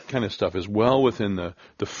 All that kind of stuff is well within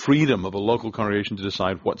the freedom of a local congregation to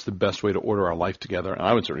decide what's the best way to order our life together. And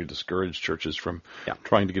I would certainly discourage churches from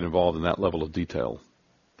trying to get involved in that level of detail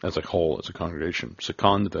as a whole, as a congregation.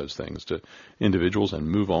 Second those things to individuals and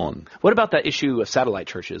move on. What about that issue of satellite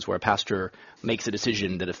churches where a pastor makes a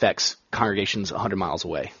decision that affects congregations 100 miles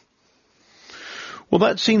away? Well,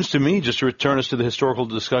 that seems to me just to return us to the historical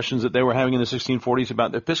discussions that they were having in the 1640s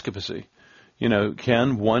about the episcopacy.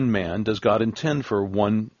 Does God intend for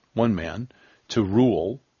one man to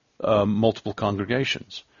rule multiple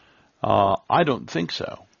congregations? I don't think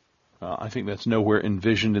so. I think that's nowhere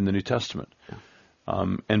envisioned in the New Testament.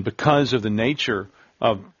 And because of the nature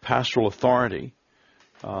of pastoral authority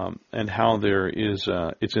and how there is,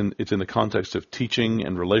 it's in the context of teaching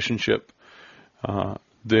and relationship,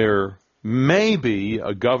 there may be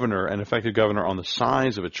a governor, an effective governor on the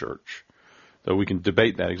size of a church, though we can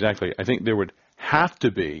debate that exactly. I think there would have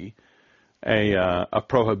to be a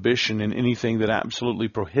prohibition in anything that absolutely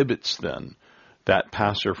prohibits then that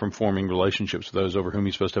pastor from forming relationships with those over whom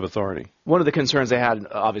he's supposed to have authority. One of the concerns they had,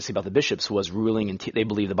 obviously, about the bishops was ruling, and they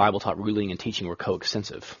believe the Bible taught ruling and teaching were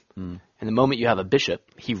coextensive. And the moment you have a bishop,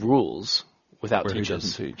 he rules without teaching. He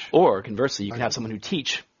doesn't teach. Or, conversely, you can have someone who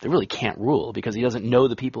teach that really can't rule because he doesn't know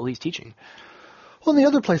the people he's teaching. Well, in the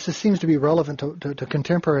other place, this seems to be relevant to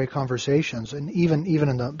contemporary conversations, and even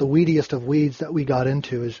in the weediest of weeds that we got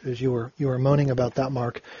into, as you were moaning about that,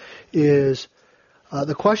 Mark, is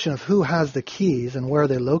the question of who has the keys and where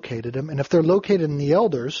they located them, and if they're located in the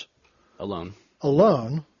elders alone,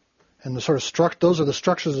 and the sort of those are the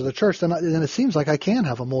structures of the church, then it seems like I can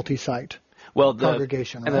have a multi-site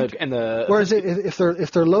congregation, right? Whereas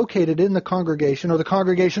if they're located in the congregation or the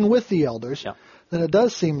congregation with the elders, then it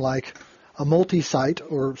does seem like a multi-site,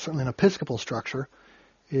 or certainly an Episcopal structure,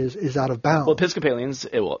 is out of bounds. Well, Episcopalians,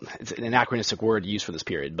 it's an anachronistic word used for this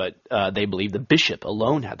period, but they believe the bishop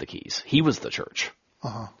alone had the keys. He was the church.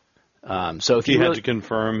 So if he had to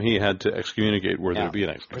confirm, he had to excommunicate where there be an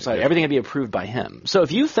excommunication. Precisely. Everything had to be approved by him. So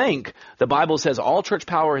if you think the Bible says all church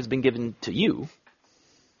power has been given to you,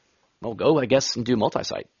 well, go, I guess, and do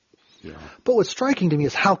multi-site. Yeah. But what's striking to me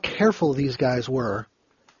is how careful these guys were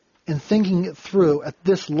in thinking it through at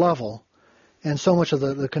this level. And so much of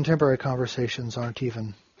the contemporary conversations aren't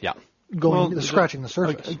even scratching the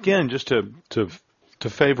surface. Again, just to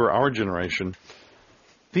favor our generation,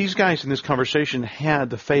 these guys in this conversation had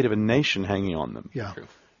the fate of a nation hanging on them. Yeah.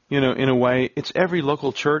 You know, in a way, it's every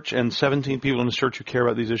local church and 17 people in the church who care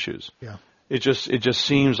about these issues. Yeah. It just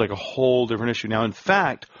seems like a whole different issue. Now, in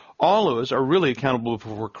fact, all of us are really accountable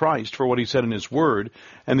before Christ for what he said in his word,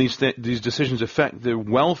 and these decisions affect the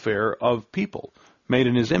welfare of people made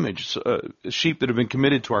in his image, sheep that have been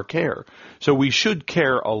committed to our care. So we should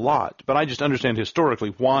care a lot, but I just understand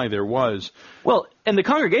historically why there was. Well, and the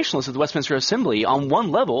Congregationalists at the Westminster Assembly, on one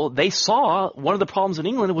level, they saw one of the problems in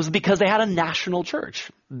England was because they had a national church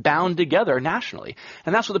bound together nationally.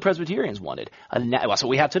 And that's what the Presbyterians wanted. That's what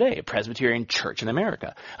we have today, a Presbyterian church in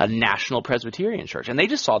America, a national Presbyterian church. And they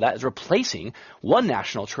just saw that as replacing one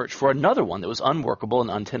national church for another one that was unworkable and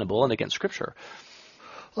untenable and against Scripture.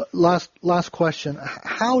 Last question.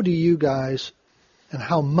 How do you guys, and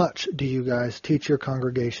how much do you guys teach your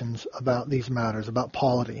congregations about these matters, about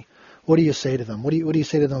polity? What do you say to them? What do you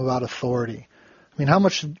say to them about authority? I mean, how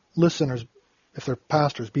much should listeners, if they're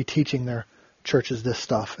pastors, be teaching their churches this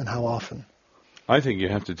stuff, and how often? I think you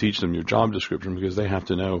have to teach them your job description, because they have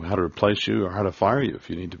to know how to replace you or how to fire you if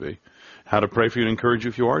you need to be, how to pray for you and encourage you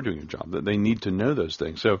if you are doing your job. That they need to know those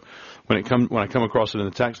things. So when I come across it in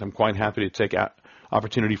the text, I'm quite happy to take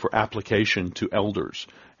opportunity for application to elders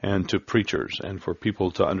and to preachers and for people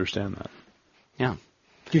to understand that. Yeah.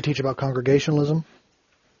 Do you teach about congregationalism?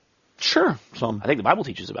 Sure. Some. I think the Bible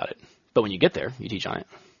teaches about it. But when you get there, you teach on it.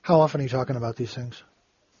 How often are you talking about these things?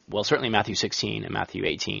 Well, certainly Matthew 16 and Matthew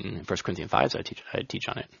 18 and 1 Corinthians 5, so I teach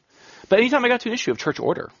on it. But anytime I got to an issue of church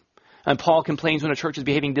order, and Paul complains when a church is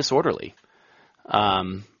behaving disorderly,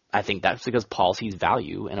 I think that's because Paul sees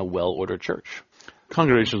value in a well-ordered church.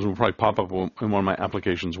 Congregations will probably pop up in one of my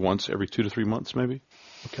applications once every 2 to 3 months, maybe.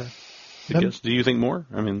 Okay. I guess. Do you think more?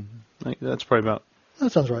 I mean, that's probably about...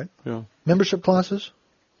 That sounds right. Yeah. Membership classes?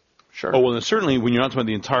 Sure. Oh, well, certainly when you're not talking about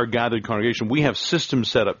the entire gathered congregation, we have systems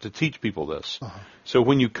set up to teach people this. Uh-huh. So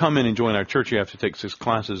when you come in and join our church, you have to take 6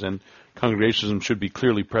 classes, and congregationalism should be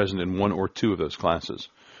clearly present in 1 or 2 of those classes.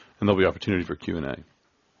 And there'll be opportunity for Q&A.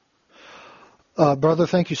 Brother,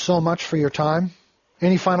 thank you so much for your time.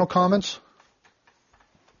 Any final comments?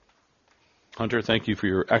 Hunter, thank you for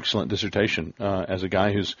your excellent dissertation. As a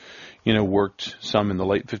guy who's, worked some in the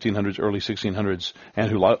late 1500s, early 1600s,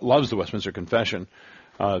 and who loves the Westminster Confession,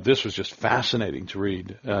 this was just fascinating to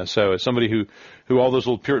read. So as somebody who all those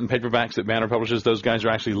little Puritan paperbacks that Banner publishes, those guys are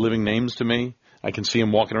actually living names to me. I can see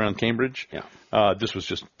them walking around Cambridge. Yeah. This was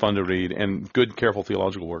just fun to read and good, careful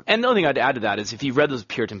theological work. And the only thing I'd add to that is if you've read those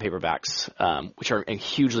Puritan paperbacks, which are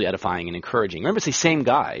hugely edifying and encouraging, remember it's the same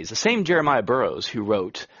guys, the same Jeremiah Burroughs who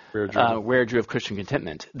wrote Rare Drew of Christian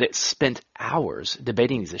Contentment, that spent hours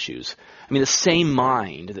debating these issues. I mean, the same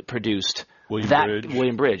mind that produced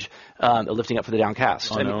William Bridge, Lifting Up for the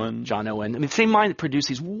Downcast. John Owen. I mean, the same mind that produced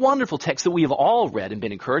these wonderful texts that we have all read and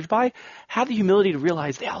been encouraged by, had the humility to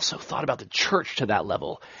realize they also thought about the church to that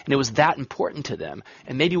level, and it was that important to them.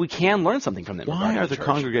 And maybe we can learn something from them. Why are the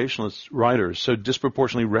Congregationalist writers so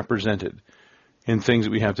disproportionately represented in things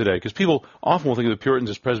that we have today? Because people often will think of the Puritans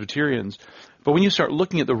as Presbyterians, but when you start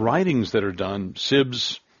looking at the writings that are done,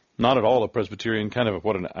 Sibbes, Not at all a Presbyterian, kind of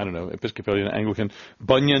Episcopalian, Anglican,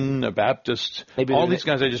 Bunyan, a Baptist. Maybe all these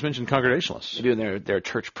guys I just mentioned, Congregationalists. Maybe they're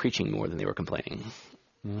church preaching more than they were complaining.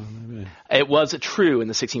 It was true in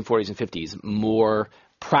the 1640s and 50s. More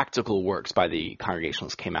practical works by the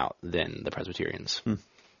Congregationalists came out than the Presbyterians.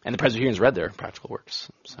 And the Presbyterians read their practical works.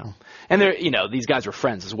 So, and they're, these guys were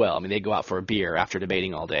friends as well. I mean, they go out for a beer after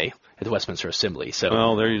debating all day at the Westminster Assembly. So,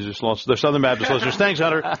 well, there you just lost the Southern Baptist listeners. Thanks,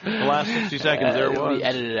 Hunter. The last 60 seconds there was. We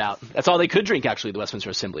edited it out. That's all they could drink, actually, at the Westminster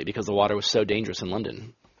Assembly, because the water was so dangerous in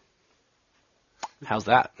London. How's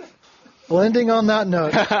that? Well, ending on that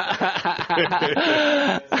note.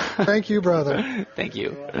 Thank you, brother. Thank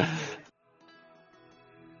you.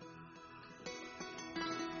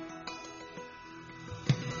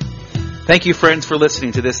 Thank you, friends, for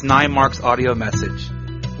listening to this 9 Marks audio message.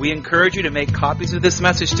 We encourage you to make copies of this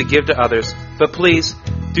message to give to others, but please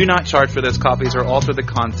do not charge for those copies or alter the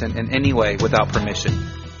content in any way without permission.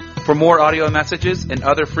 For more audio messages and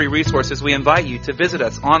other free resources, we invite you to visit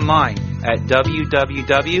us online at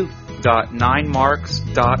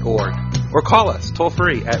www.9marks.org or call us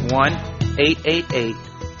toll-free at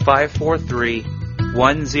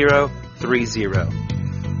 1-888-543-1030.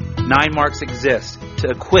 9 Marks exists to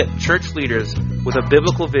equip church leaders with a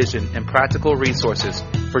biblical vision and practical resources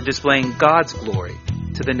for displaying God's glory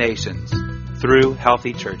to the nations through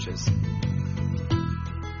healthy churches.